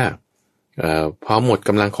ว่าพอหมดก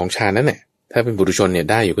ำลังของฌานนั้นเนี่ยถ้าเป็นบุรุชนเนี่ย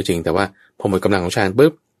ได้อยู่ก็จริงแต่ว่าพอหมดกำลังของฌาน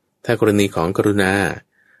ปุ๊บถ้ากรณีของกรุณา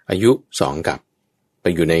อายุ2 กับไป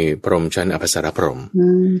อยู่ในพรหมชั้นอภัสรพรหม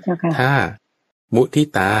ถ้ามุทิ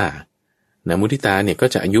ตามุทิตาเนี่ยก็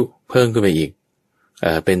จะอายุเพิ่มขึ้นไปอีก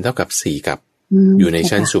เป็นเท่ากับ4 กับอยู่ใน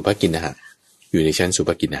ชั้นสุภกินนะฮะ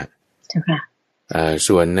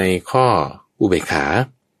ส่วนในข้ออุเบกขา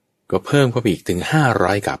ก็เพิ่มเข้าไปอีกถึง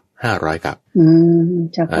500กับเ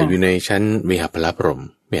จ้าค่ะอยู่ในชั้นเมหพลพรห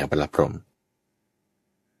ม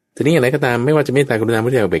ทีนี้อะไรก็ตามไม่ว่าจะเมตตากรุณามุ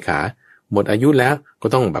ทิตาอุเบกขาหมดอายุแล้วก็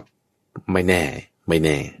ต้องแบบไม่แน่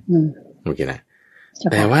โอเคนะ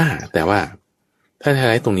แต่ว่าถ้าไฮ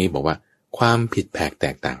ไลท์ตรงนี้บอกว่าความผิดแผกแต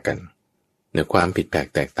กต่างกันเนี่ยความผิดแผก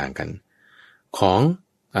แตกต่างกันของ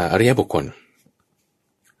อริยบุคค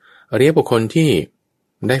ลที่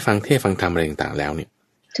ได้ฟังเทศฟังธรรมอะไรต่างๆแล้วเนี่ย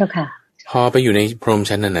เจ้าค่ะพอไปอยู่ในพรหม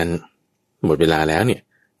ชั้นนั้นหมดเวลาแล้วเนี่ย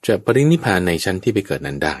จะปรินิพพานในชั้นที่ไปเกิด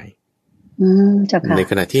นั้นได้เจ้าค่ะใน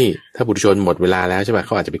ขณะที่ถ้าบุรุชนหมดเวลาแล้วใช่ไหมเข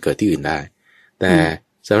าอาจจะไปเกิดที่อื่นได้แต่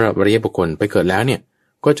สำหรับอริยบุคคลไปเกิดแล้วเนี่ย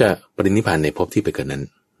ก็จะปรินิพพานในภพที่ไปเกิดนั้น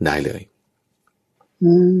ได้เลย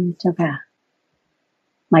เจ้าค่ะ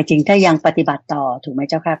หมายถึงถ้ายังปฏิบัติต่อถูกไหม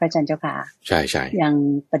เจ้าค่ะพระอาจารย์เจ้าค่ะใช่ยัง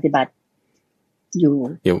ปฏิบัติอยู่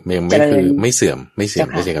ยังไม่คือไม่เสื่อมไม่ใ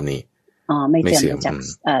ช่คำนี้ไม่เสื่อมจาก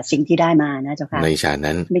สิ่งที่ได้มานะเจ้าค่ะในฌาน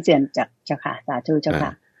นั้นไม่เสื่อมจากเจ้าค่ะสาธุเจ้าค่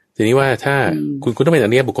ะทีนี้ว่าถ้าคุณต้องเป็นอ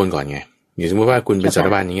ริยบุคคลก่อนไงอย่างสมมติว่าคุณเป็นโสด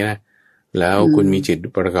าบันอย่างเงี้ยนะแล้วคุณมีจิต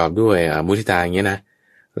ประกอบด้วยมุทิตาอย่างเงี้ยนะ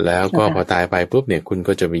แล้วก็พอตายไปปุ๊บเนี่ยคุณ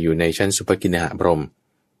ก็จะไปอยู่ในชั้นสุภกินหพรหม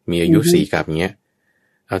มีอายุ4กับอย่างเงี้ย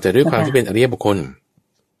เอาแต่ด้วยความที่เป็นอริยบุคคล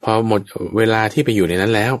พอหมดเวลาที่ไปอยู่ในนั้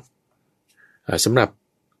นแล้วสำหรับ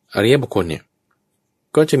อริยบุคคลเนี่ย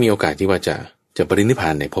ก็จะมีโอกาสที่ว่าจะปรินิพพา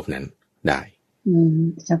นในภพนั้นได้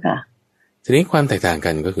เจ้าค่ะทีนี้ความแตกต่างกั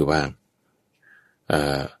นก็คือว่า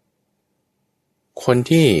คน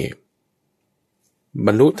ที่บ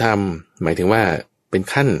รรลุธรรมหมายถึงว่าเป็น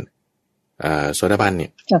ขั้นโสดาบันเนี่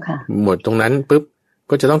ยหมดตรงนั้นปุ๊บ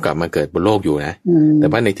ก็จะต้องกลับมาเกิดบนโลกอยู่นะแต่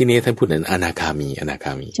ว่าในที่นี้ท่านพูดถึงอนาคามีเ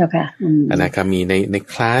จ้าค่ะอนาคามีใน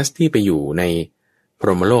คลาสที่ไปอยู่ในพร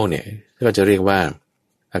หมโลกเนี่ยก็จะเรียกว่า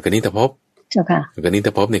อกนิตภพเจ้าค่ะอกนิต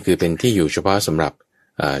ภพเนี่ยคือเป็นที่อยู่เฉพาะสำหรับ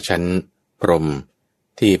ชั้นพรหม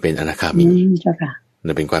ที่เป็นอนาคามีเจ้าค่ะ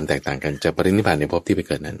นั่นเป็นความแตกต่างกันจะปรินิพพานในภพที่ไปเ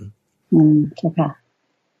กิดนั้นเจ้าค่ะ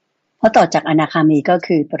เพราะต่อจากอนาคามีก็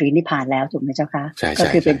คือปรินิพพานแล้วถูกไหมเจ้าค่ะก็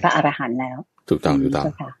คือเป็นพระอรหันต์แล้วถูกต้องเ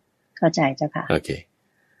จ้าค่ะเข้าใจเจ้าค่ะโอเค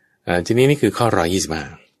ทีนี้นี่คือข้อ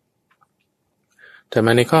125แต่ม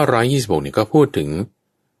าในข้อ126นี่ก็พูดถึง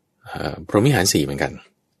พรหมิหาร4เหมือนกัน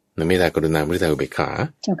ในเมตตากรุณามุทิตาอุเบกขา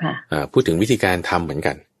เจ้าค่ะพูดถึงวิธีการทำเหมือน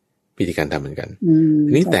กัน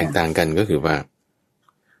ทีนี้แตกต่างกันก็คือว่า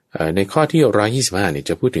ในข้อที่125เนี่ย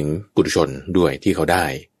จะพูดถึงปุถุชนด้วยที่เขาได้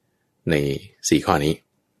ใน4ข้อนี้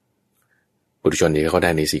ปุถุชนที่เขาได้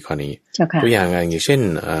ใน4ข้อนี้ตัวอย่างเช่น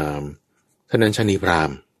ท่านัญชนีพราหม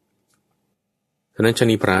ณ์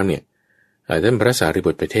เนี่ยท่านพระสารี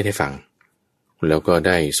บุตรไปเทศให้ฟังแล้วก็ไ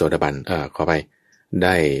ด้โสดาบันขอไปไ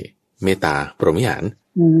ด้เมตตาพรหมิหาร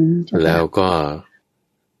แล้วก็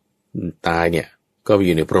ตายเนี่ยก็ไปอ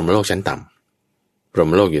ยู่ในพรหมโลกชั้นต่ำพรห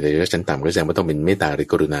มโลกอยู่ในชั้นต่ำก็แสดงว่าต้องเป็นเมตตาหรือ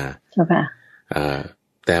กรุณา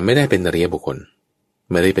แต่ไม่ได้เป็นอริยบุคคล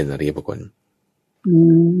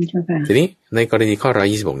ทีนี้ในกรณีข้อ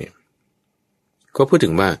126เนี่ยก็พูดถึ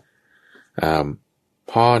งว่า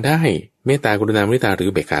พอได้เมตตากรุณามุทิตาหรือ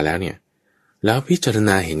อุเบกขาแล้วเนี่ยแล้วพิจารณ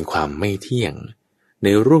าเห็นความไม่เที่ยงใน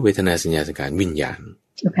รูปเวทนาสัญญาสังขารวิญญาณ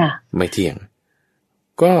ไม่เที่ยง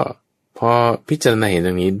ก็พอพิจารณาเห็นต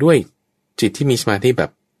รงนี้ด้วยจิตที่มีสมาธิแบ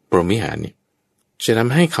บพรหมิหารเนี่ยจะท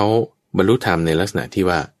ำให้เขาบรรลุธรรมในลักษณะที่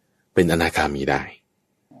ว่าเป็นอนาคามีได้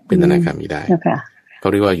เขา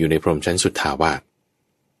เรียกว่าอยู่ในพรหมชั้นสุทธาวาส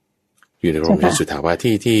อยู่ในพรหมชั้นสุทธาวาส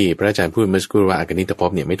ที่พระอาจารย์พูดเมื่อสักครู่ว่าอกนิตภพ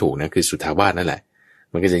เนี่ยไม่ถูกนะคือสุทธาวาสนั่นแหละ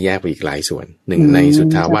มันก็จะแยกไปอีกหลายส่วนหนึ่งในสุท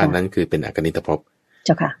ธาวาสนั้นคือเป็นอกนิตภพ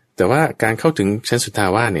แต่ว่าการเข้าถึงชั้นสุทธา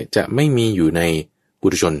วาสเนี่ยจะไม่มีอยู่ในปุ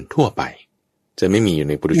ถุชนทั่วไป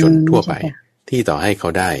ที่ต่อให้เขา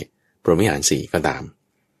ได้พรหมิหาร4ก็ตาม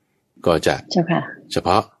ก็จะเฉพ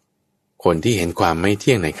าะคนที่เห็นความไม่เ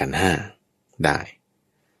ที่ยงในขันธ์5ได้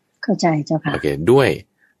เข้าใจเจ้าค่ะโอเคด้วย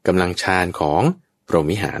กำลังฌานของพรห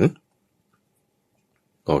มิหาร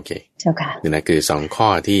โอเคเจ้าค่ะนี่นะคือ2ข้อ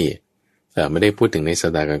ที่ไม่ได้พูดถึงในสั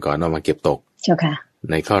ปดาห์ก่อนๆเอามาเก็บตกเจ้าค่ะ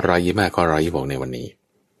ในข้อ125ข้อ126ในวันนี้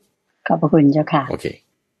ขอบพระคุณเจ้าค่ะโอเค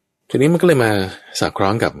ทีนี้มันก็เลยมาสอดคล้อ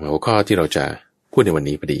งกับหัวข้อที่เราจะพูดในวัน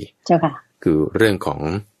นี้พอดีเจ้าค่ะคือเรื่องของ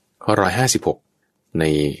ข้อ156ใน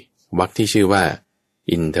วรรคที่ชื่อว่า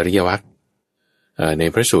อินทริยวรรคใน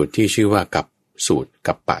พระสูตรที่ชื่อว่ากัป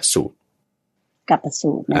ปะสูต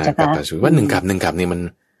รนะเจ้าค่ะกัปปะสูตรว่า1กับนี่มัน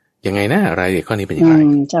ยังไงนะรายละเอียดข้อนี้เป็นอย่างไร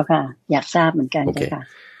เจ้าค่ะอยากทราบเหมือนกันเจ้าค่ะ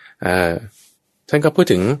ท่านก็พูด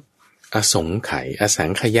ถึงอสงไขยอสัง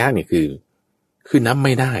ขยะเนี่ยคือนับไ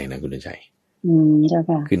ม่ได้นะคุณใจเจ้า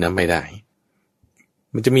ค่ะคือนับไม่ได้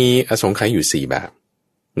มันจะมีอสงไขยอยู่4แบบ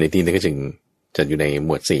ในที่นี้ก็จึงจัดอยู่ในหม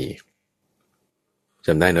วด4จ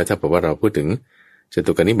ำได้นะถ้าบอกว่าเราพูดถึงจ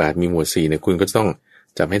ตุกนิบาตมีหมวด4เนี่ยคุณก็ต้อง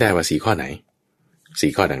จำไม่ได้ว่า4ข้อไหน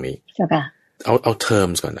4ข้อดังนี้เจ้าค่ะเอา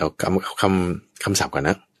terms ก่อนเอาคำศัพท์ก่อน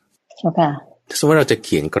นะเจ้าค่ะสมมติว่าเราจะเ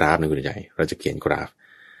ขียนกราฟในคุณใจเราจะเขียนกราฟ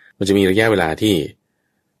มันจะมีระยะเวลาที่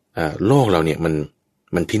โลกเราเนี่ย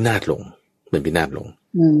มันพินาศลงมันพินาศลง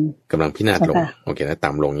กำลังพินาศลงโอเคนะ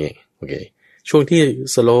ต่ำลงเนี่ยโอเคช่วงที่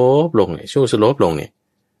สโลปลงเนี่ยช่วงสโลปลงเนี่ย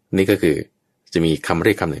นี่ก็คือจะมีคำเ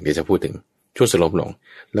รียกคำหนึ่งเดี๋ยวจะพูดถึงช่วงสโลปลง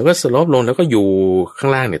แล้วก็สโลปลงแล้วก็อยู่ข้า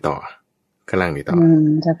งล่างเนี่ยต่อข้างล่างนี่ต่อ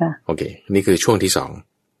ใช่ค่ะโอเคนี่คือช่วงที่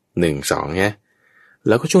1 2เนี่ยแ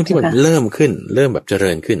ล้วก็ช่วงที่มันเริ่มขึ้นเริ่มแบบเจ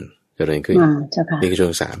ริญขึ้นนี่คือช่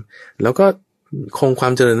วง3แล้วก็คงควา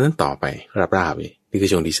มเจริญนั้นต่อไปราบๆนี่คือ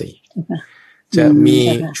ช่วงที่4จะมี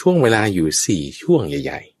ช่วงเวลาอยู่4ช่วงใ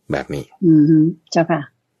หญ่ๆแบบนี้เจ้าค่ะ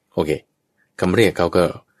โอเคคำเรียกเขาก็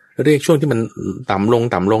เรียกช่วงที่มันต่ำล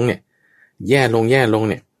งเนี่ยแย่ลงเ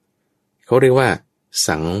นี่ยเขาเรียกว่า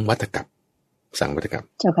สังวัตกัป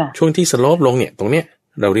ช่วงที่สโลปลงเนี่ยตรงเนี้ย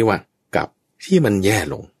เราเรียกว่ากับที่มันแย่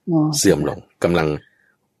ลงเสื่อมลงกำลัง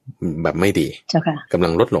แบบไม่ดีกำลั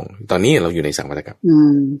งลดลงตอนนี้เราอยู่ในสังวัตกัป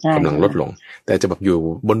กำลังลดลงแต่จะแบบอยู่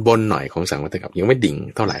บนหน่อยของสังวัตกัปยังไม่ดิ่ง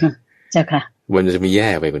เท่าไหร่เจ้าค่ะมันจะมีแย่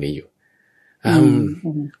ไปกว่านี้อยู่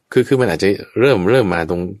คือมันอาจจะเริ่มมา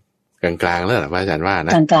ตรงกลางๆแล้วหรอพระอาจารย์ว่าน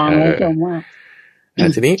ะกลางๆแล้วตรงว่า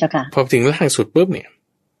ทีนี้พอถึงล่างสุดปุ๊บเนี่ย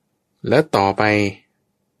แล้วต่อไป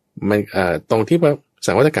มันตรงที่ว่า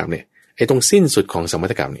สังวัตกัปเนี่ยไอ้ตรงสิ้นสุดของสังวั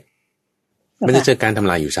ตกัปเนี่ยมันจะเจอการทำ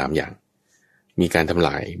ลายอยู่3อย่างมีการทำล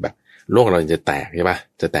ายแบบโลกเราจะแตกใช่ปะ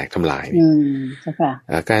จะแตกทำลาย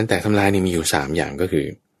การแตกทำลายนี่มีอยู่3อย่างก็คือ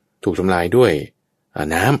ถูกทำลายด้วย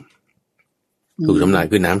น้ำถูกทำลาย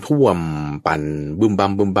คือน้ำท่วมปั่นบึม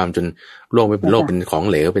บัมจนโลกไม่เป็นโลกเป็นของ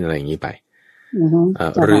เหลวเป็นอะไรอย่างนี้ไป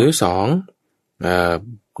หรือ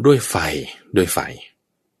2ด้วยไฟ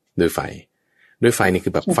นี่คื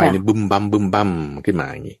อแบบไฟนี่บึมบัมขึ้นมา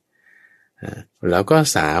อย่างนี้แล้วก็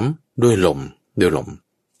3ด้วยลมด้วยลม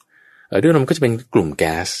ก็จะเป็นกลุ่มแ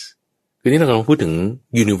ก๊สคือนี่เรากำลังพูดถึง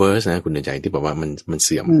universe นะคุณเดินใจที่บอกว่ามันเ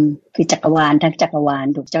สื่อมคือจักรวาลทั้งจักรวาล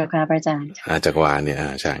ถูกเจ้าค่ะพระอาจารย์จักรวาลเนี่ย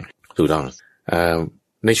ใช่ถูกต้อง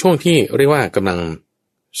ในช่วงที่เรียกว่ากำลัง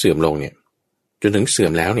เสื่อมลงเนี่ยจนถึงเสื่อ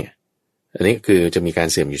มแล้วเนี่ยอันนี้คือจะมีการ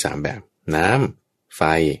เสื่อมอยู่3แบบน้ำไฟ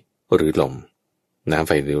หรือลมน้ำไ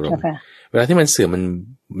ฟหรือลมเวลาที่มันเสื่อมมัน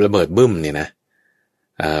ระเบิดบึ้มเนี่ยนะ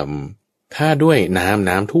ถ้าด้วย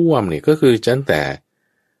น้ำท่วมเนี่ยก็คือตั้งแต่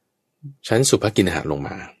ชั้นสุภกินหะลงม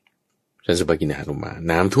า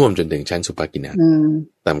น้ำท่วมจนถึงชั้นสุภกินหะ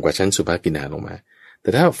ต่ำกว่าชั้นสุภกินหะลงมาแต่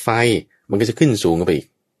ถ้าไฟมันก็จะขึ้นสูงขึ้นไปอีก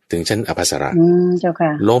ถึงชั้นอภัสระ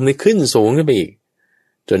ลมนี่ขึ้นสูงขึ้นไปอีก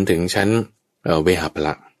จนถึงชั้นเวหาพล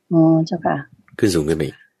ะขึ้นสูงขึ้นไป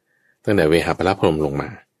อีกตั้งแต่เวหาพละพรหมลงมา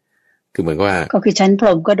คือเหมือนว่าก็คือชั้นพร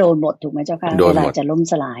หมก็โดนหมดถูกไหมเจ้าค่ะเวลาจะล่ม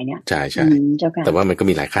สลายเนี่ยใช่แต่ว่ามันก็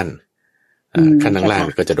มีหลายขั้นขั้นล่าง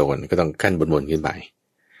ก็จะโดนก็ต้องขั้นบนขึ้นไป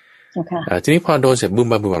ทีนี้พอโดนเสร็จบึ้ม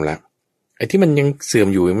แล้วไอ้ที่มันยังเสื่อม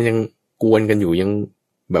อยู่มันยังกวนกันอยู่ยัง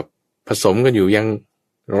แบบผสมกันอยู่ยัง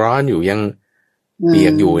ร้อนอยู่ยังเปีย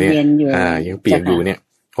กอยู่เนี่ยยังเปียกอยู่เนี่ย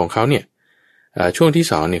ของเขาเนี่ยช่วงที่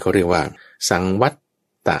2เนี่ยเขาเรียกว่าสังวัต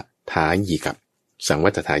ถายีกัป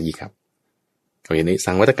เขาอย่างนี้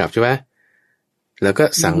สังวัตกัปใช่ไหมแล้วก็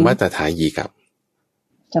สังวัตถายีกัป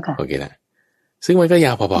โอเคนะซึ่งมันก็ย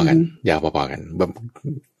าวพอๆกันแบบ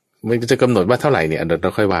มันจะกำหนดว่าเท่าไหร่เนี่ยเร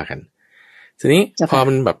าค่อยว่ากันทีนี้พอ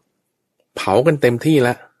มันแบบเผากันเต็มที่แ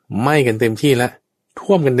ล้วไหม้กันเต็มที่แล้ว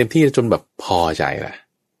ท่วมกันเต็มที่จนแบบพอใจละ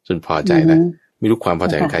ไม่รู้ความพอ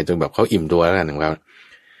ใจของใครจนแบบเขาอิ่มตัวแล้วกันของเรา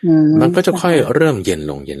มันก็จะค่อยเริ่มเย็น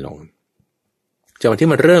ลงจากวันที่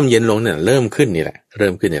มันเริ่มเย็นลงเนี่ยเริ่มขึ้นนี่แหละ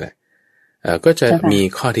ก็จะมี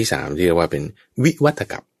ข้อที่3ที่เรียกว่าเป็นวิวัต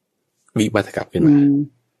กัปขึ้นมา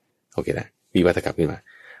โอเคนะวิวัตกัปขึ้นมา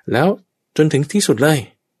แล้วจนถึงที่สุดเลย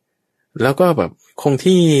แล้วก็แบบคง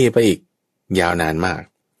ที่ไปอีกยาวนานมาก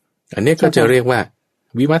อันนี้ก็จะเรียกว่า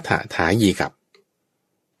วิวัฏฐายีกัป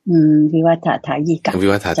วิวัฏฐายี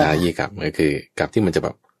กัปก็คือกับที่มันจะแบ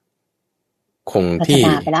บคงที่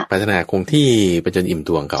พัฒนาคงที่ไปจนอิ่ม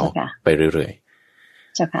ตัวของเขาไปเรื่อย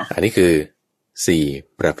ๆอันนี้คือ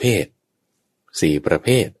4ประเภท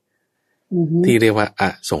ที่เรียกว่าอ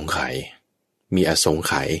สงไขยมีอสงไ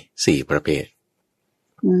ขย4ประเภท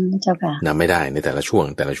เจ้าค่ะนำไม่ได้ในแต่ละช่วง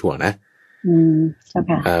นะเจ้า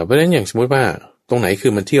ค่ะเพราะฉะนั้นอย่างสมมติว่าตรงไหนคื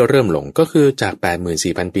อมันที่เริ่มลงก็คือจาก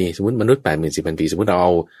 84,000 ปีสมมติมนุษย์ 84,000 ปีสมมติเราเอ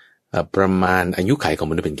าประมาณอายุขัยของ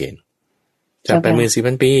มนุษย์เป็นเกณฑ์จาก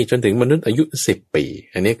 84,000 ปีจนถึงมนุษย์อายุ10 ปี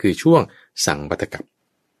อันนี้คือช่วงสังวัตกัป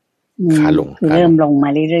ขาลงเริ่มลงมา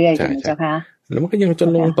เรื่อยๆเจ้าค่ะแล้วมันก็ยังจะ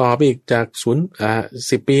ลงต่อไปอีกจาก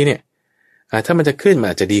10 ปีเนี่ยถ้ามันจะขึ้นมัน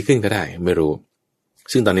อาจจะดีขึ้นก็ได้ไม่รู้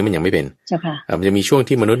ซึ่งตอนนี้มันยังไม่เป็นเจ้าค่ะมันจะมีช่วง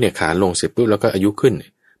ที่มนุษย์เนี่ยขาลงเสร็จปุ๊บแล้วก็อายุขึ้น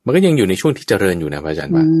มันก็ยังอยู่ในช่วงที่เจริญอยู่นะพระอาจาร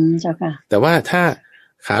ย์ว่าเจ้าค่ะแต่ว่าถ้า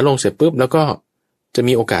ขาลงเสร็จปุ๊บแล้วก็จะ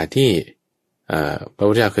มีโอกาสที่พระ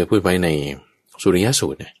พุทธเจ้าเคยพูดไว้ในสุริยสู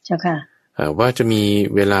ตรเนี่ยเจ้าค่ะว่าจะมี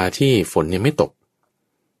เวลาที่ฝนเนี่ยไม่ตก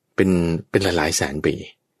เป็นหลายๆแสนปี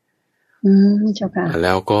เจ้าค่ะแ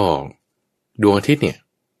ล้วก็ดวงอาทิตย์เนี่ย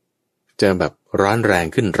จะแบบร้อนแรง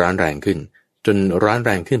ขึ้นจนร้อนแ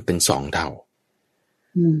รงขึ้นเป็น2 เท่า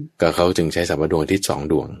ก็เขาจึงใช้ศัพท์ว่าดวงอาทิตย์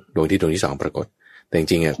2 ดวงที่ดวงที่2ปรากฏแต่จ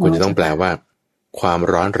ริงๆคุณจะต้องแปลว่าความ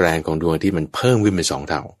ร้อนแรงของดวงอาทิตย์มันเพิ่มขึ้นเป็น2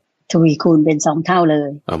 เท่าทวีคูณเป็น2 เท่าเลย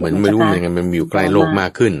เหมือนไม่รู้เหมือนกันมันอยู่ใกล้โลกมา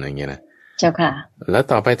กขึ้นอะไรเงี้ยนะเจ้าค่ะแล้ว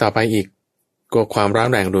ต่อไปอีกก็ความร้อน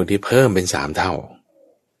แรงของดวงอาทิตย์เพิ่มเป็น3 เท่า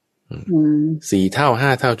4 เท่า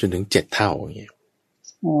5 เท่าจนถึง7 เท่าอย่างเงี้ย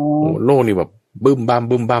โอ้โลกนี่แบบบึ้มบั้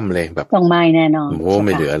มเลยแบบต้องไม่แน่นอนโอ้ไ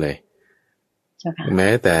ม่เหลือเลยแม้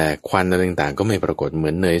แต่ควันอะไรต่างๆก็ไม่ปรากฏเหมื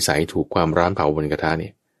อนเนยใสถูกความร้อนเผาบนกระทะนี่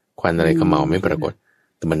ควันอะไรเขม่าไม่ปรากฏ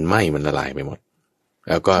แต่มันไหม้มันละลายไปหมด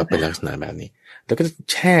แล้วก็เป็นลักษณะแบบนี้แล้วก็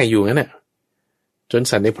แช่อยู่งั้นน่ะจน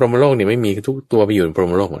สัตว์ในพรหมโลกเนี่ยไม่มีทุกตัวไปอยู่ในพรห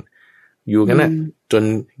มโลกหมดอยู่กันน่ะจน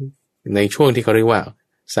ในช่วงที่เขาเรียกว่า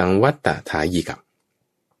สังวัตตถายีกับ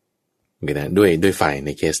นะด้วยไฟใน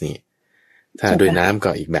เคสนี้ถ้าด้วยน้ำก็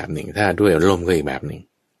อีกแบบหนึ่งถ้าด้วยลมก็อีกแบบหนึ่ง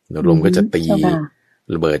ลมก็จะตี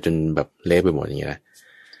ระเบิดจนแบบเละไปหมดอย่างนี้นะ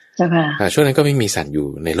ช่วงนั้นก็ไม่มีสัตว์อยู่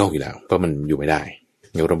ในโลกอยู่แล้วเพราะมันอยู่ไม่ได้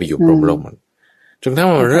เราต้องไปอยู่พรหมโลกหมดจนถ้า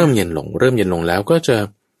มันเริ่มเย็นลงแล้วก็จะ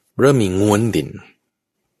เริ่มมีง้วนดิน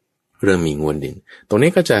ตรง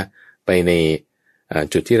นี้ก็จะไปใน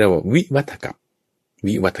จุดที่เราวิวัฒกับ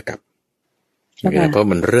เพราะ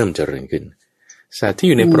มันเริ่มเจริญขึ้นสัตว์ที่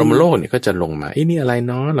อยู่ในพรหมโลกเนี่ยก็จะลงมานี่อะไรเ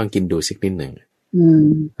นาะลองกินดูสักนิดหนึ่ง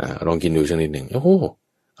ลองกินดูสักนิดหนึ่งโอ้โห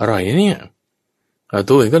อร่อยนะเนี่ย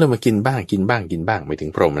ตัวอื่นก็เลยมากินบ้างไม่ถึ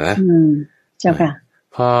งพรหมนะเจ้าค่ะ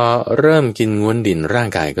พอเริ่มกินง้วนดินร่าง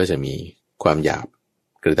กายก็จะมีความหยาบ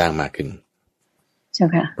กระด้างมากขึ้นเจ้า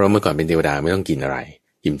ค่ะเพราะเมื่อก่อนเป็นเทวดาไม่ต้องกินอะไร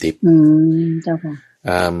อิ่มทิพย์เจ้าค่ะ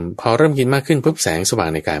พอเริ่มกินมากขึ้นปุ๊บแสงสว่าง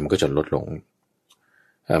ในกายมันก็จะลดลง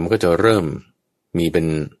มันก็จะเริ่มมีเป็น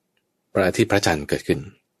พระอาทิตย์พระจันทร์เกิดขึ้น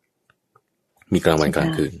มีกลางวันกลา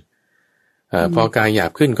งคืนพอกายหยา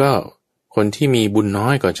บขึ้นก็คนที่มีบุญน้อ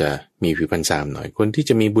ยก็จะมีผิวพรรณซามหน่อยคนที่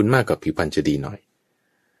จะมีบุญมากก็ผิวพรรณจะดีหน่อย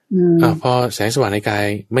พอแสงสว่างในกาย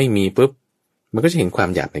ไม่มีปุ๊บมันก็จะเห็นความ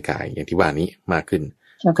หยาบในกายอย่างที่ว่านี้มากขึ้น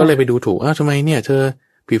ก็เลยไปดูถูกทำไมเนี่ยเธอ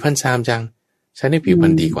ผิวพรรณซามจังฉันได้ผิวพร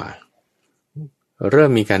รณดีกว่าเริ่ม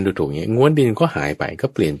มีการดูถูกอย่างนี้ง้วนดินก็หายไปก็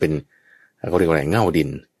เปลี่ยนเป็นเขาเรียกว่าอะไรเง่าดิน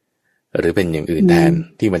หรือเป็นอย่างอื่นแทน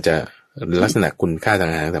ที่มันจะลักษณะคุณค่าทา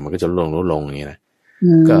งอาหารแต่มันก็จะลงอย่างนี้นะ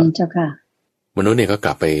ก็เจ้าค่ะมนุษย์เนี่ยก็ก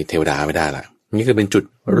ลับไปเทวดาไม่ได้ละนี่คือเป็นจุด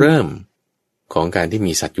เริ่มของการที่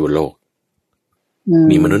มีสัตว์อยู่บนโลก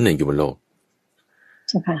มีมนุษย์เนี่ยอยู่บนโลก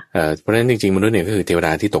เพราะฉะนั้นจริงๆมนุษย์เนี่ยก็คือเทวด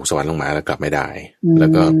าที่ตกสวรรค์ลงมาแล้วกลับไม่ได้แล้ว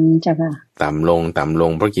ก็ต่ำล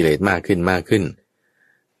งเพราะกิเลสมากขึ้น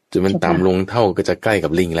จนมันต่ำลงเท่าก็จะใกล้กั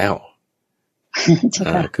บลิงแล้ว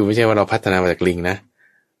คือไม่ใช่ว่าเราพัฒนามาจากลิงนะ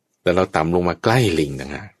แต่เราต่ำลงมาใกล้ลิงต่า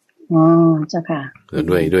งหากเจ้าค่ะ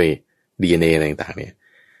ด้วย DNA อะไรต่างๆเนี่ย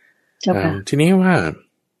ทีนี้ว่า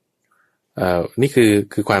นี่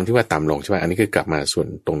คือความที่ว่าต่ำลงใช่ไหมอันนี้คือกลับมาส่วน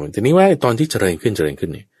ตรงนู้นทีนี้ว่าตอนที่เจริญขึ้น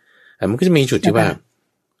เนี่ยมันก็จะมีจุดที่ว่า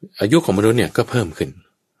อายุของมนุษย์เนี่ยก็เพิ่มขึ้น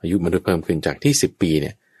อายุมนุษย์เพิ่มขึ้นจากที่10 ปีเ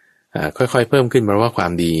นี่ยค่อยๆเพิ่มขึ้นเพราะว่าควา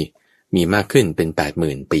มดีมีมากขึ้นเป็น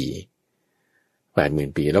 80,000 ปี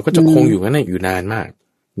แล้วก็จะคงอยู่งั้นอยู่นานมาก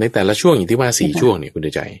ในแต่ละช่วงอย่างที่ว่า4 ช่วงเนี่ยคุณ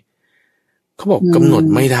ใจเขาบอกกำหนด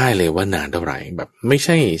ไม่ได้เลยว่านานเท่าไหร่แบบไม่ใ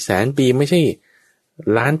ช่100,000 ปีไม่ใช่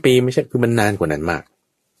ล้านปีไม่ใช่คือมันนานกว่านั้นมาก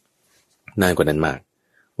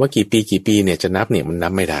ว่ากี่ปีเนี่ยจะนับเนี่ยมันนั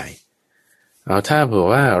บไม่ได้เอาถ้าเผื่อ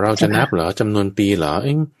ว่าเราจะนับเหรอจำนวนปีเหรอ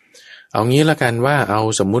เอางี้ละกันว่าเอา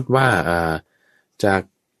สมมุติว่าจาก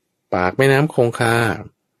ปากแม่น้ำคงคา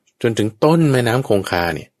จนถึงต้นแม่น้ำคงคา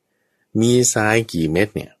เนี่ยมีทรายกี่เม็ด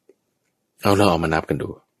เนี่ยเราเอามานับกันดู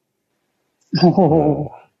โอ้โห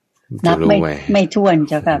นับไม่ถ้วนเ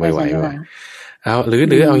จ้าค่ะไม่ไหวเอาหรื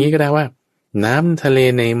อเอางี้ก็ได้ว่าน้ำทะเล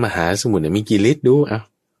ในมหาสมุทรมีกี่ลิตรดู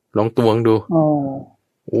ลองตวงดู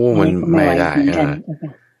โอ้มันไม่ได้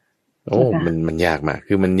มันยากมาก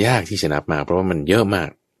คือมันยากที่จะนับมาเพราะว่ามันเยอะมาก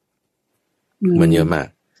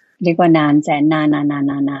เรียกว่านานแสนนานนะ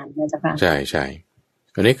เจ้าค่ะใช่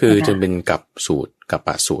อันนี้คือจะเป็นกับสูตรกับป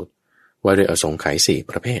ะสูตรว่าด้วยอสงไขย4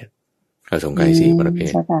 ประเภทอสงไขย4 ประเภ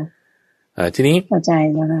ททีนี้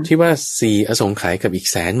ที่ว่า4 อสงไขยกับอีก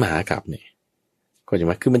100,000 มหากาพย์เนี่ยก็จะ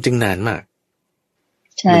มาคือมันจึงนานมาก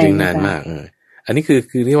มันจึงนานมากอันนี้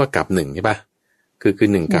คือเรียกว่ากับ1ใช่ป่ะคือ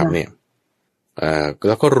1กับเนี่ยแ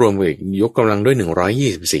ล้วก็รวมกับยกกำลังด้วย124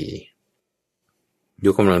 ย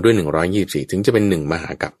กกำลังด้วย124ถึงจะเป็น1มหา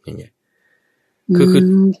กัปอย่างเงี้ยคือ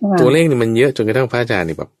ตัวเลขนี่มันเยอะจนกระทั่งพระอาจารย์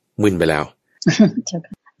นี่แบบมึนไปแล้ว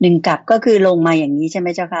1กัปก็คือลงมาอย่างนี้ใช่ไหม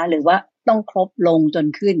เจ้าคะหรือว่าต้องครบลงจน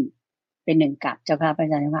ขึ้นเป็น1กัปเจ้าค่ะพระอ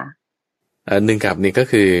าจารย์ค่ะ1กัปนี่ก็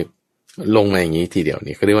คือลงมาอย่างนี้ทีเดียว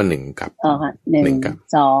นี่เขาเรียกว่า1กัปค่ะ1กัป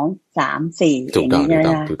2 3 4ถูกต้อง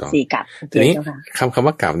4กัปทีนี้คำ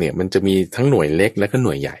ว่ากัปเนี่ยมันจะมีทั้งหน่วยเล็กและก็ห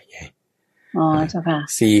น่วยใหญ่ไงเจ้าค่ะ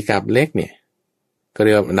4กัปเล็กเนี่ยก็เ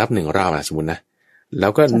รียกว่านับ1รอบสมมุตินะแล้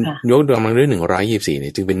วก็ยกกำลังด้วย124เนี่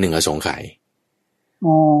ยจึงเป็น1อสงไขย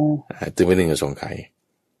จึงเป็น1อสงไขย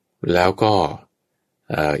แล้วก็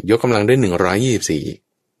ยกกำลังด้วย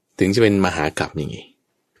124ถึงจะเป็นมหากัปอย่างงี้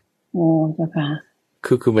เจ้าค่ะ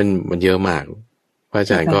คือมันเยอะมากพระอา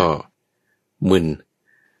จารย์ก็มึน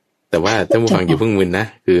แต่ว่าท่านผู้ฟังอย่าเพิ่งมึนนะ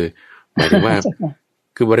คือหมายถึงว่า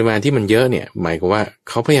คือปริมาณที่มันเยอะเนี่ยหมายความว่า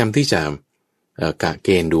เขาพยายามที่จะกะเก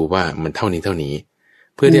ณฑ์ดูว่ามันเท่านี้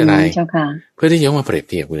เพื่อที่อะไรเพื่อที่จะมาเปรียบ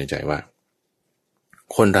เทียบคุณใจว่า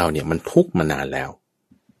คนเราเนี่ยมันทุกข์มานานแล้ว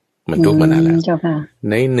มันทุกข์มานานแล้ว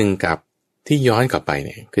ใน1กัปที่ย้อนกลับไปเ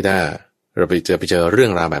นี่ยคือถ้าเราไปเจอเรื่อ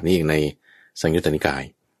งราวแบบนี้อีกในสังยุตตนิกาย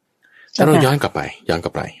ถ้าเราย้อนกลับไป1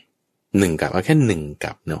กัปเอาแค่1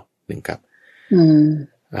กัปเนาะ1กัป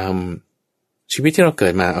ชีวิตที่เราเกิ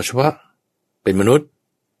ดมาเอาเฉพาะเป็นมนุษย์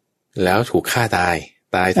แล้วถูกฆ่าตาย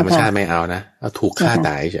ธรรมชาติไม่เอานะเอาถูกฆ่าต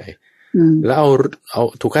ายเฉยแล้วเอา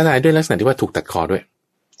ถูกฆ่าตายด้วยลักษณะที่ว่าถูกตัดคอด้วย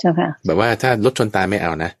แบบว่าถ้ารถชนตายไม่เอ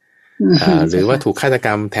านะหรือว่าถูกฆาตกร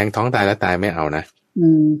รมแทงท้องตายแล้วตายไม่เอานะ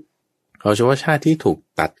เอาเฉพาะชาติที่ถูก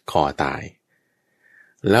ตัดคอตาย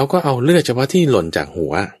แล้วก็เอาเลือดเฉพาะที่หล่นจากหั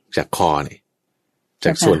วจากคอเนี่ยจ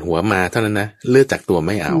ากส่วนหัวมาเท่านั้นนะเลือดจากตัวไ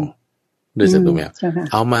ม่เอาเลือดจากตัวไม่เ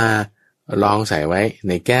อามาลองใส่ไว้ใ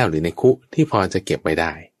นแก้วหรือในคุที่พอจะเก็บไว้ไ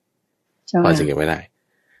ด้พอจะเก็บไว้ได้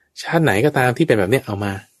ชาติไหนก็ตามที่เป็นแบบนี้เอาม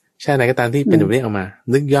าชาติไหนก็ตามที่เป็นแบบนี้เอามา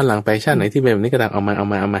นึกย้อนหลังไปชาติไหนที่เป็นแบบนี้ก็ตามเอาม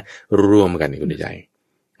ารวมกันนี่คุณใจ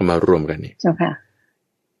เอามารวมกันนี่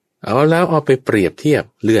เอาแล้วเอาไปเปรียบเทียบ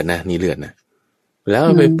เลือดนะนี่เลือดนะแล้วเอ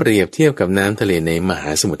าไปเปรียบเทียบกับน้ำทะเลในมหา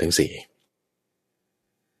สมุทรทั้ง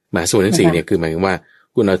4มหาสมุทรทั้ง4เนี่ยคือหมายถึงว่า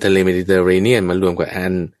คุณเอาทะเลเมดิเตอร์เรเนียนมารวมกับ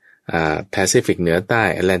แปซิฟิกเหนือใต้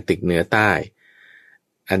แอตแลนติกเหนือใต้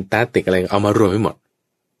แอนตาร์กติกอะไรเอามารวมให้หมด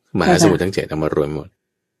มหาสมุทรทั้ง7เอามารวมหมด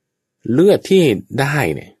เลือดที่ได้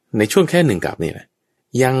เนี่ยในช่วงแค่1กัปนี่นะ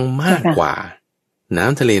ยังมากกว่าน้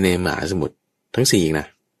ำทะเลในมหาสมุทรทั้ง4อีกนะ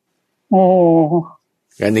โอ้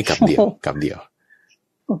อันนี้กัปเดียว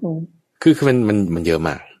คือมันเยอะม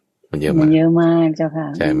ากมันเยอะมากเจ้าค่ะ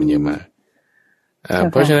ใช่มันเยอะมาก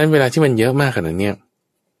เพราะฉะนั้นเวลาที่มันเยอะมากขนาดนี้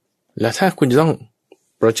แล้วถ้าคุณจะต้อง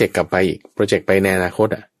โปรเจกต์กลับไปอีกโปรเจกต์ไปในอนาคต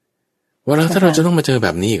ว่าแล้วถ้าเราจะต้องมาเจอแบ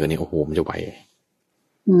บนี้อีกเนี่ยโอ้โหมันจะไหว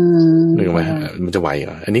นึกไหมมันจะไหวเห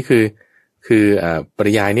รออันนี้คือป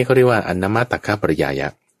ริยายนี่เขาเรียกว่าอนัมมตัคคะปริยายะ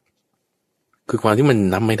คือความที่มัน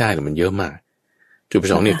นับไม่ได้หรือมันเยอะมากจุดประ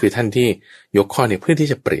สงค์เนี่ยคือท่านที่ยกข้อเนี่ยเพื่อที่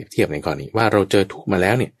จะเปรียบเทียบในกรณีว่าเราเจอทุกข์มาแ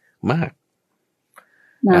ล้วเนี่ยมาก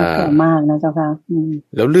น่ากลัวมากนะเจ้าค่ะ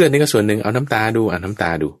แล้วเลือดนี่ก็ส่วนหนึ่งเอาน้ำตาดูน้ำตา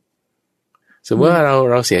ดูสมมติว่า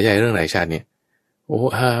เราเสียใจเรื่องหลายชาติเนี่ยโอ้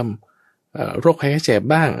โรคภัยไข้เจ็บ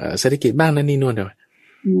บ้างเศรษฐกิจบ้างนั่นนี่นู่นเดี๋ยว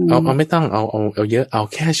เอาไม่ต้องเอาเยอะเอา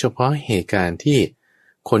แค่เฉพาะเหตุการณ์ที่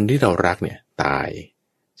คนที่เรารักเนี่ยตาย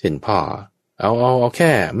เช่นพ่อเอาแค่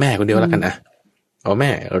แม่คนเดียวแล้วกันเอาแ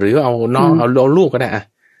ม่หรือเอาน้องเอาลูกก็ได้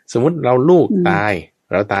สมมุติเราลูกตาย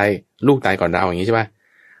เราตายลูกตายก่อนเราอย่างนี้ใช่ป่ะ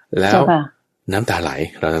แล้วน้ำตาไหล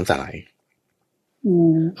เราน้ำตาไหล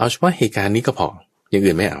เอาเฉพาะเหตุการณ์นี้ก็พออย่าง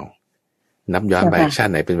อื่นไม่เอานับย้อนไปชา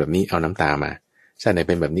ติไหนเป็นแบบนี้เอาน้ำตามาชาติไหนเ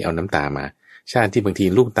ป็นแบบนี้เอาน้ำตามาชาติที่บางที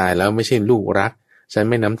ลูกตายแล้วไม่ใช่ลูกรักฉัน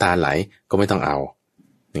ไม่น้ำตาไหลก็ไม่ต้องเอา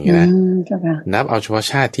อย่างนี้นะนับเอาเฉพาะ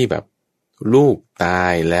ชาติที่แบบลูกตา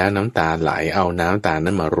ยแล้วน้ำตาไหลเอาน้ำตา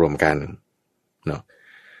นั้นมารวมกันเนาะ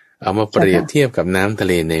เอามาเปรียบเทียบกับน้ำทะ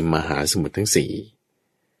เลในมหาสมุทรทั้ง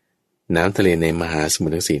4น้ำทะเลในมหาสมุท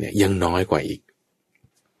รทั้ง4เนี่ยยังน้อยกว่าอีก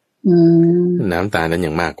น้ำตานั้น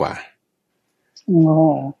ยังมากกว่าโอ้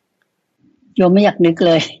โยมไม่อยากนึกเ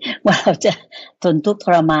ลยว่าเราจะทนทุกข์ท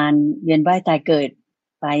รมานเวียนว่ายตายเกิด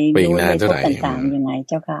ไปอีกนานเท่าไหร่ต่างๆยังไง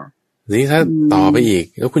เจ้าค่ะนี่ถ้าต่อไปอีก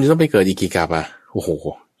แล้วคุณจะต้องไปเกิดอีกกี่กัปโอ้โห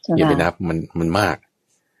อย่าไปนับมันมาก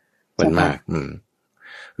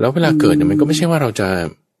แล้วเวลาเกิดเนี่ยมันก็ไม่ใช่ว่าเราจ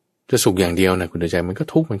ะสุขอย่างเดียวนะคุณใจมันก็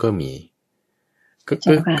ทุกข์มันก็มี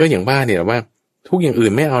ก็อย่างบ้านเนี่ยว่าทุกอย่างอื่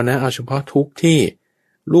นไม่เอานะเอาเฉพาะทุกข์ที่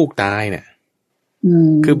ลูกตายเนี่ย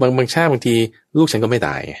คือบางชาติบางทีลูกฉันก็ไม่ต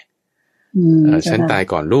ายไงฉันตาย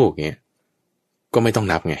ก่อนลูกเงี้ยก็ไม่ต้อง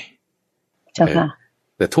นับไง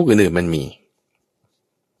แต่ทุกข์อื่นๆมันมี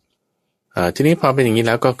ทีนี้พอเป็นอย่างนี้แ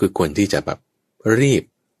ล้วก็คือควรที่จะแบบรีบ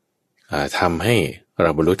ทำให้เรา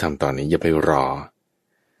บรรลุธรรมตอนนี้อย่าไปรอ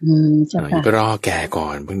อย่าไปรอแก่ก่อ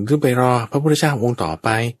นมึงต้องไปรอพระพุทธเจ้าองค์ต่อไป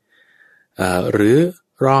หรือ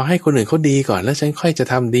รอให้คนอื่นเขาดีก่อนแล้วฉันค่อยจะ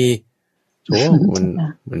ทำดีโอ้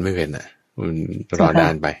มันไม่เป็นอ่ะมันรอนา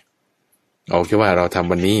นไปเอาแค่ว่าเราท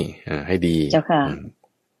ำวันนี้ให้ดีเจ้าค่ะ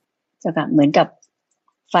เหมือนกับ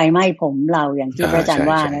ไฟไหม้ผมเราอย่างที่พระอาจารย์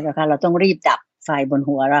ว่านะเจ้าค่ะเราต้องรีบดับไฟบน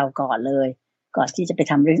หัวเราก่อนเลยก่อนที่จะไป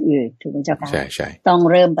ทำเรื่องอื่นถูกไหมเจ้าค่ะใช่ต้อง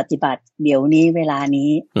เริ่มปฏิบัติเดี๋ยวนี้เวลานี้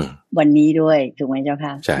วันนี้ด้วยถูกไหมเจ้าค่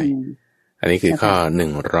ะใช่อันนี้คือข้อ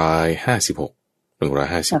156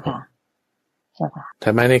ถั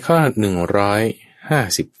ดมาในข้อ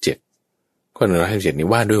157ข้อ157นี้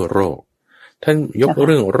ว่าด้วยโรคท่านยกเ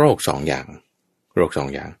รื่องโรค2อย่าง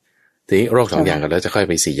ทีนี้โรค2อย่างกันแล้วจะค่อย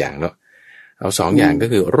ไป4อย่างเนาะเอา2อย่างก็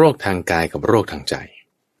คือโรคทางกายกับโรคทางใจ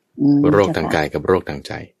โรคทางกายกับโรคทางใ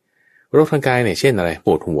จโรคทางกายเนี่ยเช่นอะไรป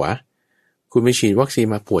วดหัวคุณไปฉีดวัคซีน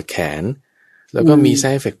มาปวดแขนแล้วก็มีไซ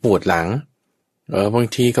ด์เอฟเฟกต์ปวดหลังบาง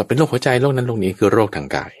ทีก็เป็นโรคหัวใจโรคนั้นโรคนี้คือโรคทาง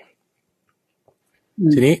กาย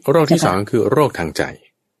ทีนี้โรคที่2คือโรคทางใจ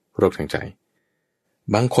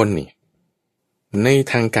บางคนนี่ใน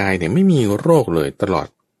ทางกายเนี่ยไม่มีโรคเลยตลอด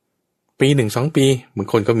ปี 1-2 ปีบาง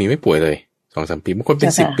คนก็มีไม่ป่วยเลย 2-3 ปีบางคนเป็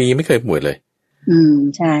น10 ปีไม่เคยป่วยเลย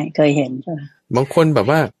ใช่เคยเห็นบางคนแบบ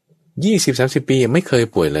ว่า20-30 ปีไม่เคย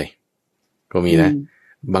ป่วยเลยก็มีนะ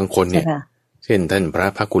บางคนเนี่ยเช่นท่านพระ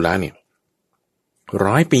ภักกุละเนี่ย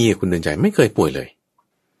100 ปีคุณเดินใจไม่เคยป่วยเลย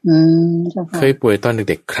เคยป่วยตอน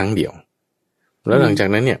เด็กๆครั้งเดียวแล้วหลังจาก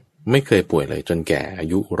นั้นเนี่ยไม่เคยป่วยเลยจนแก่อา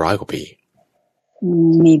ยุ100 กว่าปี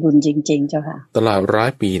มีบุญจริงๆเจ้าค่ะตลอด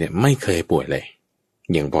100 ปีเนี่ยไม่เคยป่วยเลย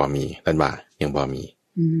ยังพอมีท่านว่ายังพอมี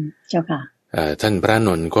เจ้าค่ะท่านพระน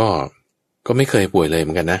นท์ก็ไม่เคยป่วยเลยเห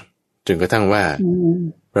มือนกันนะจนกระทั่งว่า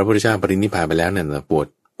พระพุทธเจ้าปรินิพพานไปแล้วเนี่ย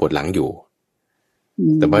ปวดหลังอยู่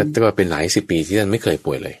แต่ว่าเป็นหลาย10 ปีที่ท่านไม่เคย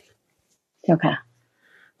ป่วยเลยเจ้าค่ะ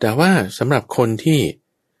แต่ว่าสำหรับคนที่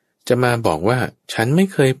จะมาบอกว่าฉันไม่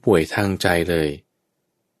เคยป่วยทางใจเลย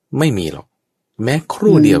ไม่มีหรอกแม้ค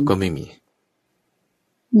รู่เดียวก็ไม่มี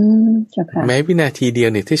เจ้าค่ะแม้วินาทีเดียว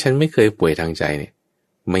เนี่ยที่ฉันไม่เคยป่วยทางใจเนี่ย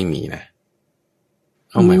ไม่มีนะ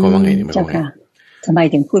เอาหมายความว่าไงเนี่ยเจ้าค่ะทำไม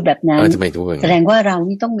ถึงพูดแบบนั้นแสดงว่าเรา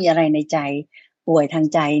นี่ต้องมีอะไรในใจป่วยทาง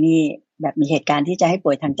ใจนี่แบบมีเหตุการณ์ที่จะให้ป่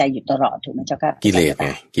วยทางใจอยู่ตลอดถูกไหมเจ้าค่ะกิเลสไง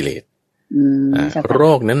กิเลสโร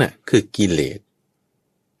คนั้นน่ะคือกิเลส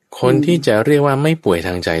คนที่จะเรียกว่าไม่ป่วยท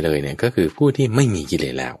างใจเลยเนี่ยก็คือผู้ที่ไม่มีกิเล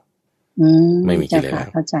สแล้วไม่มีกิเลสแล้ว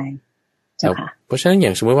เข้าใจเพราะฉะนั้นอย่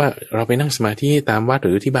างสมมติว่าเราไปนั่งสมาธิตามวัดห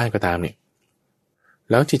รือที่บ้านก็ตามเนี่ย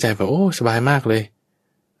แล้วจิตใจแบบโอ้สบายมากเลย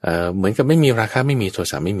เหมือนกับไม่มีราคะไม่มีโท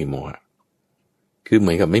สะไม่มีโมหะคือเห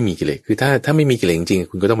มือนกับไม่มีกิเลสคือถ้าไม่มีกิเลสจริงๆ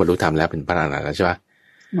คุณก็ต้องบรรลุธรรมแล้วเป็นพระอรหันต์แล้วใช่ป่ะ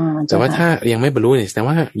แต่ว่าถ้ายังไม่บรรลุเนี่ยแสดง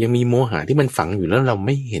ว่ายังมีโมหะที่มันฝังอยู่แล้วเราไ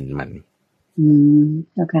ม่เห็นมัน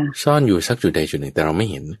ซ่อนอยู่สักจุดใดจุดหนึ่งแต่เราไม่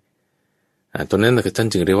เห็นตัวนั้นคือท่าน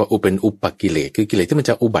จึงเรียกว่าเป็นอุปกิเลสคือกิเลสที่มัน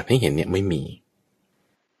จะอุบัติให้เห็นเนี่ยไม่มี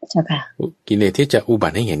กิเลสที่จะอุบั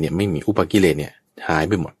ติให้เห็นเนี่ยไม่มีอุปกิเลสเนี่ยหาย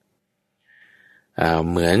ไปหมด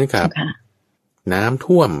เหมือนกับน้ำ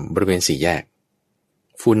ท่วมบริเวณ4 แยก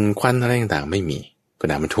ฝุ่นควันอะไรต่างๆไม่มีก็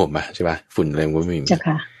น้ำมันท่วมมาใช่ป่ะฝุ่นอะไรก็ไม่มี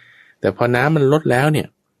แต่พอน้ำมันลดแล้วเนี่ย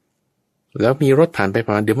แล้วมีรถผ่านไปผ่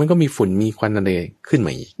านเดี๋ยวมันก็มีฝุ่นมีควันอะไรขึ้นม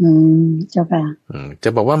าอีกเจ้าค่ะจะ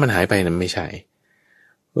บอกว่ามันหายไปนั้นไม่ใช่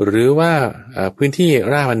หรือว่าพื้นที่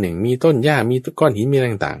ราบอันหนึ่งมีต้นหญ้ามีก้อนหินมีอะไร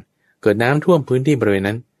ต่างๆเกิดน้ำท่วมพื้นที่บริเวณ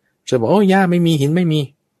นั้นจะบอกโอ้หญ้าไม่มีหินไม่มี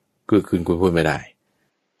คือคุณพูดไม่ได้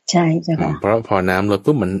ใช่เจ้าค่ะเพราะพอน้ำลด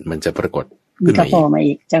ปุ๊บมันจะปรากฏขึ้นมา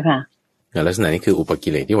อีกเจ้าค่ะลักษณะนี้คืออุปกิ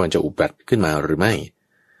เลสที่มันจะอุบัติขึ้นมาหรือไม่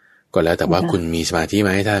ก็แล้วแต่ว่าคุณมีสมาธิไห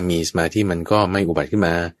มถ้ามีสมาธิมันก็ไม่อุบัติขึ้นม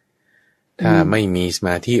าถ้าไม่มีสม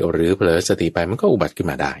าธิหรือเผลอสติไปมันก็อุบัติขึ้น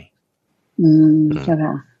มาได้เจ้า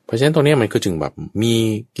ค่ะเพราะฉะนั้นตรงนี้มันก็จึงแบบมี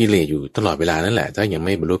กิเลสอยู่ตลอดเวลานั่นแหละถ้ายังไ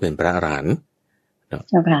ม่บรรลุเป็นพระอรหันต์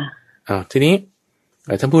เจ้าค่ะทีนี้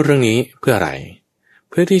ท่านพูดเรื่องนี้เพื่ออะไร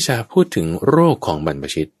เพื่อที่จะพูดถึงโรคของบรรพ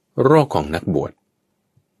ชิตโรคของนักบวช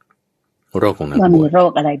โรคของนักบวชมันมีโร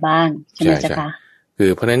คอะไรบ้างใช่ไหมเจ้าค่ะคือ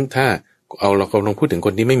เพราะฉะนั้นถ้าเรากำลังพูดถึงค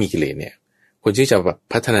นที่ไม่มีกิเลสเนี่ยคนที่จะ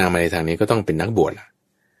พัฒนามาในทางนี้ก็ต้องเป็นนักบวชล่ะ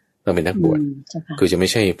ต้องเป็นนักบวชคือจะไม่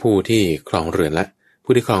ใช่ผู้ที่ครองเรือนละ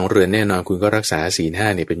ผู้ที่ครองเรือนแน่นอนคุณก็รักษาศีล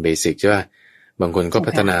 5เนี่ยเป็นเบสิกใช่ป่ะบางคนก็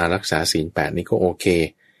พัฒนารักษาศีล 8นี่ก็โอเค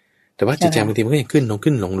แต่ว่าจิตใจบางทีมันก็ยังขึ้น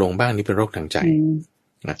ลงบ้างนี่เป็นโรคทางใจ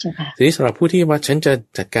ทีนี้สำหรับผู้ที่ว่าฉันจะ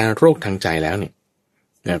จัดการโรคทางใจแล้วเนี่ย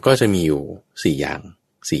ก็จะมีอยู่4 อย่าง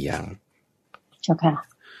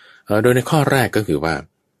โดยในข้อแรกก็คือว่า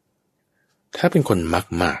ถ้าเป็นคนมาก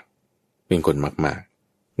เป็นคนมาก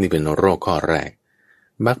นี่เป็นโรคข้อแรก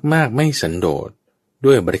มากไม่สันโดษ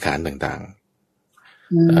ด้วยบริการต่างๆ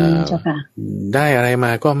ได้อะไรม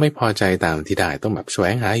าก็ไม่พอใจตามที่ได้ต้องแบบแสว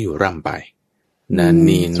งหาอยู่ร่ำไป นั่น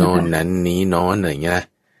นี่โน่นนั้นนี้โน้นอะไรอย่างเงี้ยนะ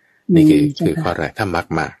นี่คือข้อแรกถ้ามัก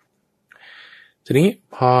มากทีนี้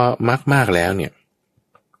พอมักมากแล้วเนี่ย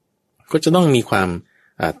ก็จะต้องมีความ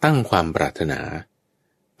ตั้งความปรารถนา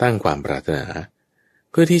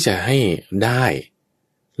เพื่อที่จะให้ได้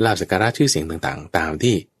ลาภสักการะชื่อเสียงต่างๆตาม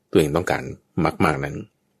ที่ตัวเองต้องการมากๆนั้น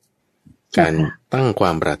การตั้งคว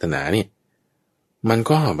ามปรารถนาเนี่ยมัน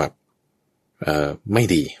ก็แบบไม่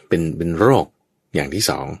ดีเป็นโรคอย่างที่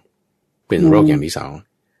สองเป็นโรคอย่างที่สอง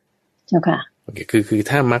เจ้าค่ะโอเคคือ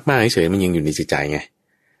ถ้ามากๆเฉยๆมันยังอยู่ในจิตใจไง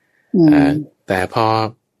แต่พอ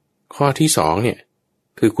ข้อที่สองเนี่ย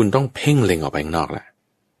คือคุณต้องเพ่งเล็งออกไปข้างนอกละ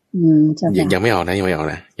ยังไม่ออกนะยังไม่อ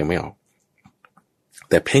อก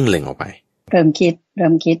แต่เพ่งเล็งออกไปเริ่มคิด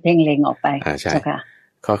เพ่งเล็งออกไปใช่ค่ะ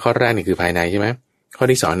ข้อแรกนี่คือภายในใช่ไหมข้อ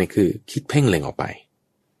ที่สองนี่คือคิดเพ่งเล็งออกไป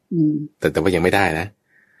แต่ว่ายังไม่ได้นะ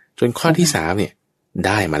จนข้อที่สามเนี่ยไ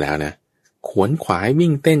ด้มาแล้วนะขวนขวายวิ่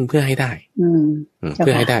งเต้นเพื่อให้ได้เ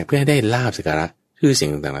พื่อให้ได้ลาภสักการะชื่อเสียง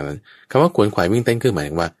ต่างๆนั้นคำว่าขวนขวายวิ่งเต้นคือหมาย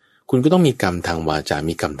ถึงว่าคุณก็ต้องมีกรรมทางวาจา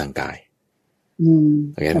มีกรรมทางกาย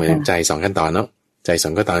โอเคเหมือนใจสองขั้นตอนเนาะใจสอ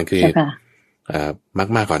งขั้นตอนคือ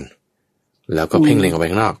มากก่อนแล้วก็เพ่งเล็งออกไป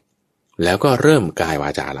ข้างนอกแล้วก็เริ่มกายวา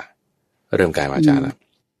จาละ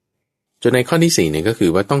จนในข้อที่สี่เนี่ยก็คือ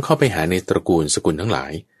ว่าต้องเข้าไปหาในตระกูลสกุลทั้งหลา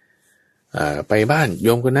ยไปบ้านโย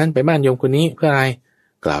มคนนั้นไปบ้านโยมคนนี้เพื่ออะไร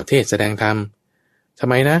กล่าวเทศแสดงธรรมทำ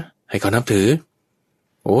ไมนะให้เขานับถือ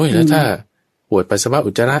โอ้ยแล้วถ้าปวดปัสสาวะ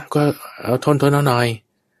อุจจาระก็เอาทนเอาหน่อย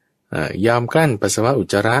ยอมกลั้นปัสสาวะอุจ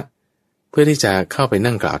จาระเพื่อที่จะเข้าไป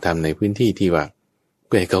นั่งกล่าวธรรมในพื้นที่ที่ว่าเ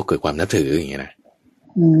พื่อให้เขาเกิดความนับถืออย่างเงี้ยนะ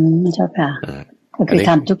เจ้าค่ะก็คือ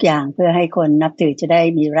ทำทุกอย่างเพื่อให้คนนับถือจะได้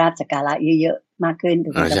มีราบสักการะเยอะๆมากขึ้นถู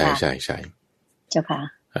กไหมเจ้าค่ะใช่เจ้าค่ะ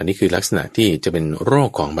อันนี้คือลักษณะที่จะเป็นโรค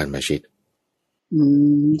ของบรรพชิต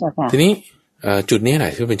เจ้าค่ะทีนี้จุดนี้แหล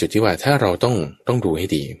ะที่เป็นจุดที่ว่าถ้าเราต้องดูให้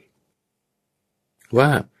ดีว่า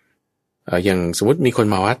อย่างสมมติมีคน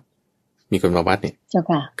มาวัดเนี่ยเจ้า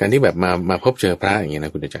ค่ะการที่แบบมาพบเจอพระอย่างเงี้ยน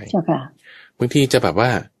ะคุณใจเจ้าค่ะบางทีจะแบบว่า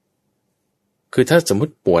คือถ้าสมม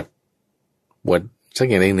ติปวดสัก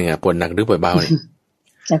อย่างใดหนึ่งปวดหนักหรือปวดเบาเนี่ย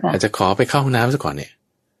อาจจะขอไปเข้าห้องน้ำซะก่อนเนี่ย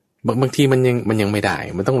บางทีมันยังไม่ได้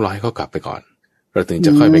มันต้องรอให้เขากลับไปก่อนเราถึงจ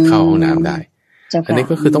ะค่อยไปเข้าห้องน้ำได้อันนี้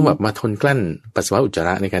ก็คือต้องแบบมาทนกลั้นปัสสาวะอุจจาร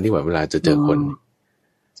ะในการที่แบบเวลาจะเจอคน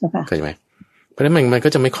เข้าใจไหมเพราะฉะนั้นมันก็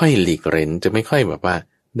จะไม่ค่อยหลีกเร้นจะไม่ค่อยแบบว่า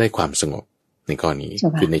ได้ความสงบในข้อนี้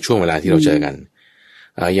คือในช่วงเวลาที่เราเจอกัน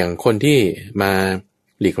อย่างคนที่มา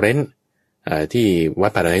หลีกเร้นที่วั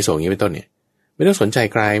ดป่าดอยไฮโศกนี้เป็นต้นเนี่ยไม่ต้องสนใจ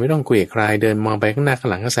ใครไม่ต้องคุยกับใครเดินมองไปข้างหน้าข้าง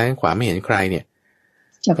หลังข้างซ้ายข้างขวาไม่เห็นใครเนี่ย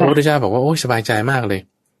พระพุทธเจ้าบอกว่าโอ้ยสบายใจมากเลย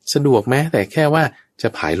สะดวกแม้แต่แค่ว่าจะ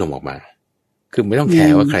ผายลมออกมาคือไม่ต้องแค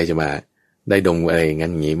ร์ว่าใครจะมาได้ดมอะไรงั้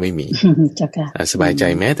นอย่างนี้ไม่มีสบายใจ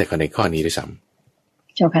แม้แต่ในข้อนี้ด้วยซ้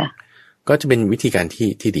ำเจ้าค่ะก็จะเป็นวิธีการ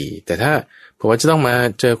ที่ดีแต่ถ้าผมว่าจะต้องมา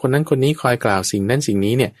เจอคนนั้นคนนี้คอยกล่าวสิ่งนั้นสิ่ง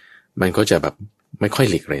นี้เนี่ยมันก็จะแบบไม่ค่อย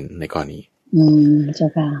หลีกเล่นในข้อนี้เจ้า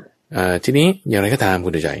ค่ะทีนี้อย่างไรก็ตามคุ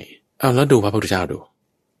ณใจแล้วดูพระพุทธเจ้าดู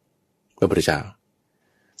พระพุทธเจ้า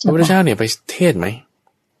เนี่ยไปเทศไหม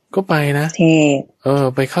ก็ไปนะเทศ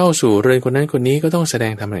ไปเข้าสู่เรือนคนนั้นคนนี้ก็ต้องแสด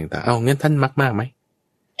งธรรมต่างๆงั้นท่านมากไหม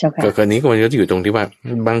กรณีก็มันก็จะอยู่ตรงที่ว่า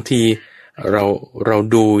บางทีเรา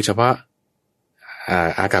ดูเฉพาะ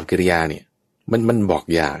อากัปกิริยาเนี่ยมันบอก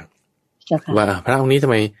ยากว่าพระองค์นี้ทำ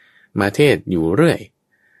ไมมาเทศอยู่เรื่อย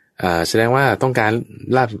แสดงว่าต้องการ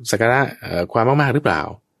ลาภสักการะความมากๆหรือเปล่า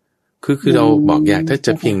คือเราบอกยากถ้าจ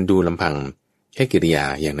ะเพียงดูลำพังแค่กิริยา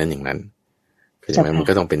อย่างนั้นเข้าใจไหมมัน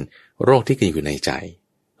ก็ต้องเป็นโรคที่อยู่ในใจ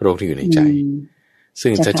โรคที่อยู่ในใจซึ่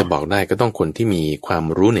งจะบอกได้ก็ต้องคนที่มีความ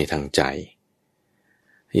รู้ในทางใจ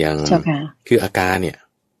อย่างคืออาการเนี่ย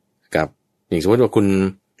กับอย่างสมมติว่าคุณ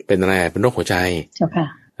เป็นอะไรเป็นโรคหัวใจ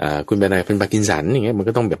คุณเป็นอะไรเป็นพาร์กินสันอย่างเงี้ยมัน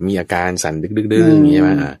ก็ต้องแบบมีอาการสั่นดึกๆอย่างเงี้ยใช่ไห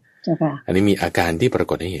มอันนี้มีอาการที่ปรา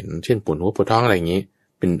กฏให้เห็นเช่นปวดหัวปวดท้องอะไรอย่างงี้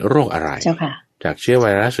เป็นโรคอะไรจากเชื้อไว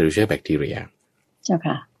รัสหรือเชื้อแบคทีเรีย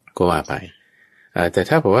ก็ว่าไปแต่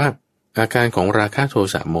ถ้าบอกว่าอาการของราคะโท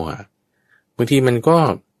สะโมหะบางทีมันก็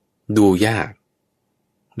ดูยาก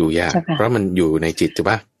เพราะมันอยู่ในจิตใช่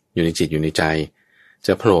ปะอยู่ในจิตอยู่ในใจจ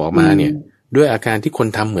ะโผล่ออกมาเนี่ยด้วยอาการที่คน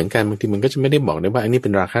ทำเหมือนกันบางทีมันก็จะไม่ได้บอกได้ว่าอันนี้เป็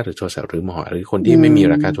นราคะหรือโทสะหรือโมหะหรือคนที่ไม่มี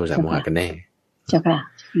ราคะโทสะโมหะกันแน่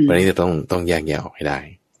วันนี้จะต้องแยกแยะออกให้ได้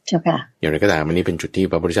อย่างไรก็ตามอันนี้เป็นจุดที่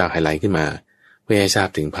พระพุทธเจ้าไฮไลท์ขึ้นมาเพื่อให้ทราบ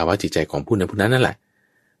ถึงภาวะจิตใจของผู้นั้นนั่นแหละ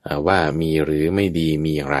ว่ามีหรือไม่ดี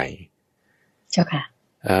มีอย่างไร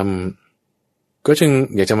ก็จึง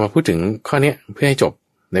อยากจะมาพูดถึงข้อนี้เพื่อให้จบ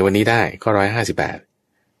ในวันนี้ได้ข้อ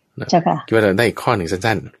158คิดว่าเราได้อีกข้อหนึ่ง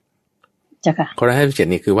สั้นๆข้อ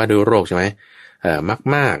157นี่คือว่าด้วยโรคใช่ไหม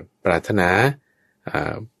มากปรารถนา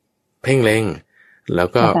เพ่งเล็งแล้ว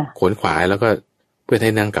ก็ขวนขวายแล้วก็เพื่อใ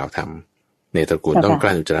ห้นั่งกล่าวธรรม ในตระกูลต้องก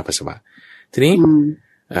ลั้นอุจจาระปัสสาวะทีนี้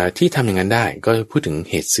ที่ทำอย่างนั้นได้ก็พูดถึง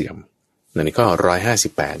เหตุเสื่อมในข้อ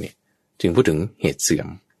158เนี่ยจึงพูดถึงเหตุเสื่อม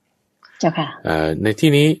เจ้าค่ะในที่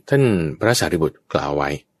นี้ท่านพระสารีบุตรกล่าวไว้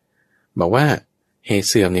บอกว่าเหตุ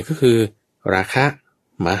เสื่อมเนี่ยก็คือราคะ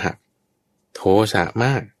มหะโทสะม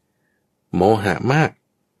ากโมหะมาก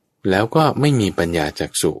แล้วก็ไม่มีปัญญาจั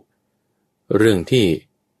กษุเรื่องที่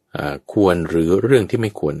ควรหรือเรื่องที่ไ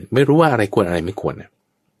ม่ควรไม่รู้ว่าอะไรควรอะไรไม่ควร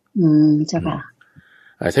เจ้าค่ะ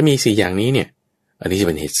ถ้ามี4อย่างนี้เนี่ยอันนี้จะเ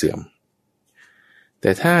ป็นเหตุเสื่อมแ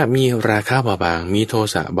ต่ถ้ามีราคะเบาบางมีโท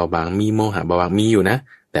สะเบาบางมีโมหะเบาบางมีอยู่นะ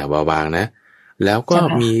แต่เบาบางนะแล้วก็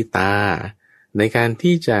มีตาในการ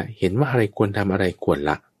ที่จะเห็นว่าอะไรควรทำอะไรควร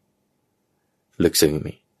ละลึกซึ้ง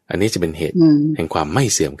นี่อันนี้จะเป็นเหตุแห่งความไม่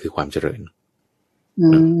เสื่อมคือความเจริญ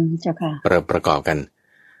เจ้าค่ะประกอบกัน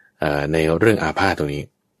ในเรื่องอาพาธตรงนี้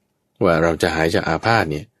ว่าเราจะหายจากอาพาธ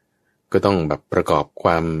เนี่ยก็ต้องแบบประกอบคว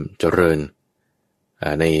ามเจริญ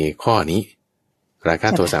ในข้อนี้ราคะ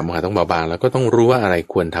โทสะโมหะต้องเบาบางแล้วก็ต้องรู้ว่าอะไร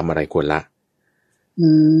ควรทำอะไรควรละ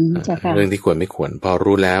เรื่องที่ควรไม่ควรพอ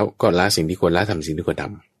รู้แล้วก็ละสิ่งที่ควรละทำสิ่งที่ควรท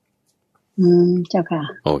ำเจ้าค่ะ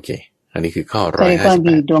โอเคอันนี้คือข้อ158ก็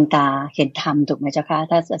มีดวงตาเห็นธรรมถูกไหมเจ้าค่ะ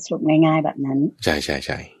ถ้าสรุปง่ายๆแบบนั้นใช่ใช่ใ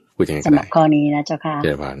ช่พูดอย่างนี้สำหรับข้อนี้นะเจ้าค่ะ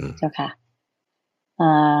เจ้าค่ะ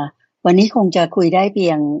วันนี้คงจะคุยได้เพี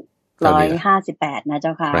ยง158นะเจ้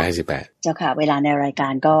าค่ะ158เจ้าค่ะเวลาในรายกา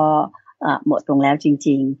รก็หมดลงแล้วจ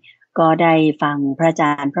ริงๆก็ได้ฟังพระอาจ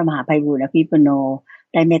ารย์พระมหาไพบูลย์อภิปุโน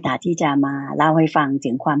ได้เมตตาที่จะมาเล่าให้ฟังถึ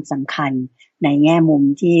งความสำคัญในแง่มุม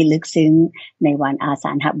ที่ลึกซึ้งในวันอาส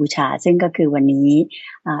าฬหบูชาซึ่งก็คือวันนี้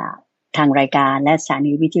ทางรายการและสถา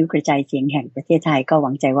นีวิทยุกระจายเสียงแห่งประเทศไทยก็ห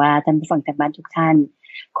วังใจว่าท่านผู้ฟังทางบ้านทุกท่าน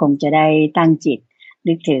คงจะได้ตั้งจิต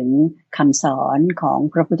นึกถึงคำสอนของ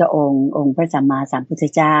พระพุทธองค์องค์พระสัมมาสัมพุทธ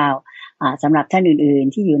เจ้าสำหรับท่านอื่น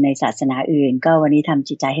ๆที่อยู่ในศาสนาอื่นก็วันนี้ทำ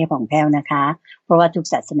จิตใจให้ผ่องแผ้วนะคะเพราะว่าทุก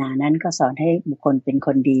ศาสนานั้นก็สอนให้บุคคลเป็นค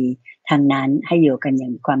นดีทางนั้นให้อยู่กันอย่า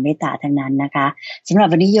งความเมตตาทั้งนั้นนะคะสำหรับ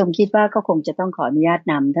วันนี้โยมคิดว่าก็คงจะต้องขออนุญาต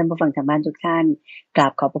นำท่านผู้ฟังทางบ้านทุกท่านกรา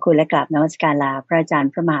บขอบพระคุณและกราบนมัสการลาพระอาจาร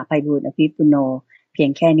ย์พระมหาไพบูลย์อภิปุโนเพีย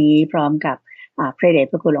งแค่นี้พร้อมกับพระเดช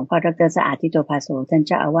พระคุณหลวงพ่อดร.สะอาดทิโตภาโสท่านเ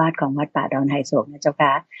จ้าอาวาสของวัดป่าดอนไฮโศกนะเจ้าค่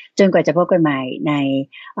ะจนกว่าจะพบกันใหม่ใน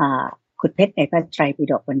ขุดเพชรในพระไตรปิ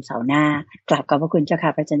ฎกวันเสาร์หน้ากราบขอบพระคุณเจ้าค่ะ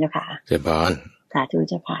พระอาจารย์เจ้าค่ะเจ้าพรสาธุ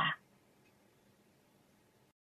เจ้าค่ะ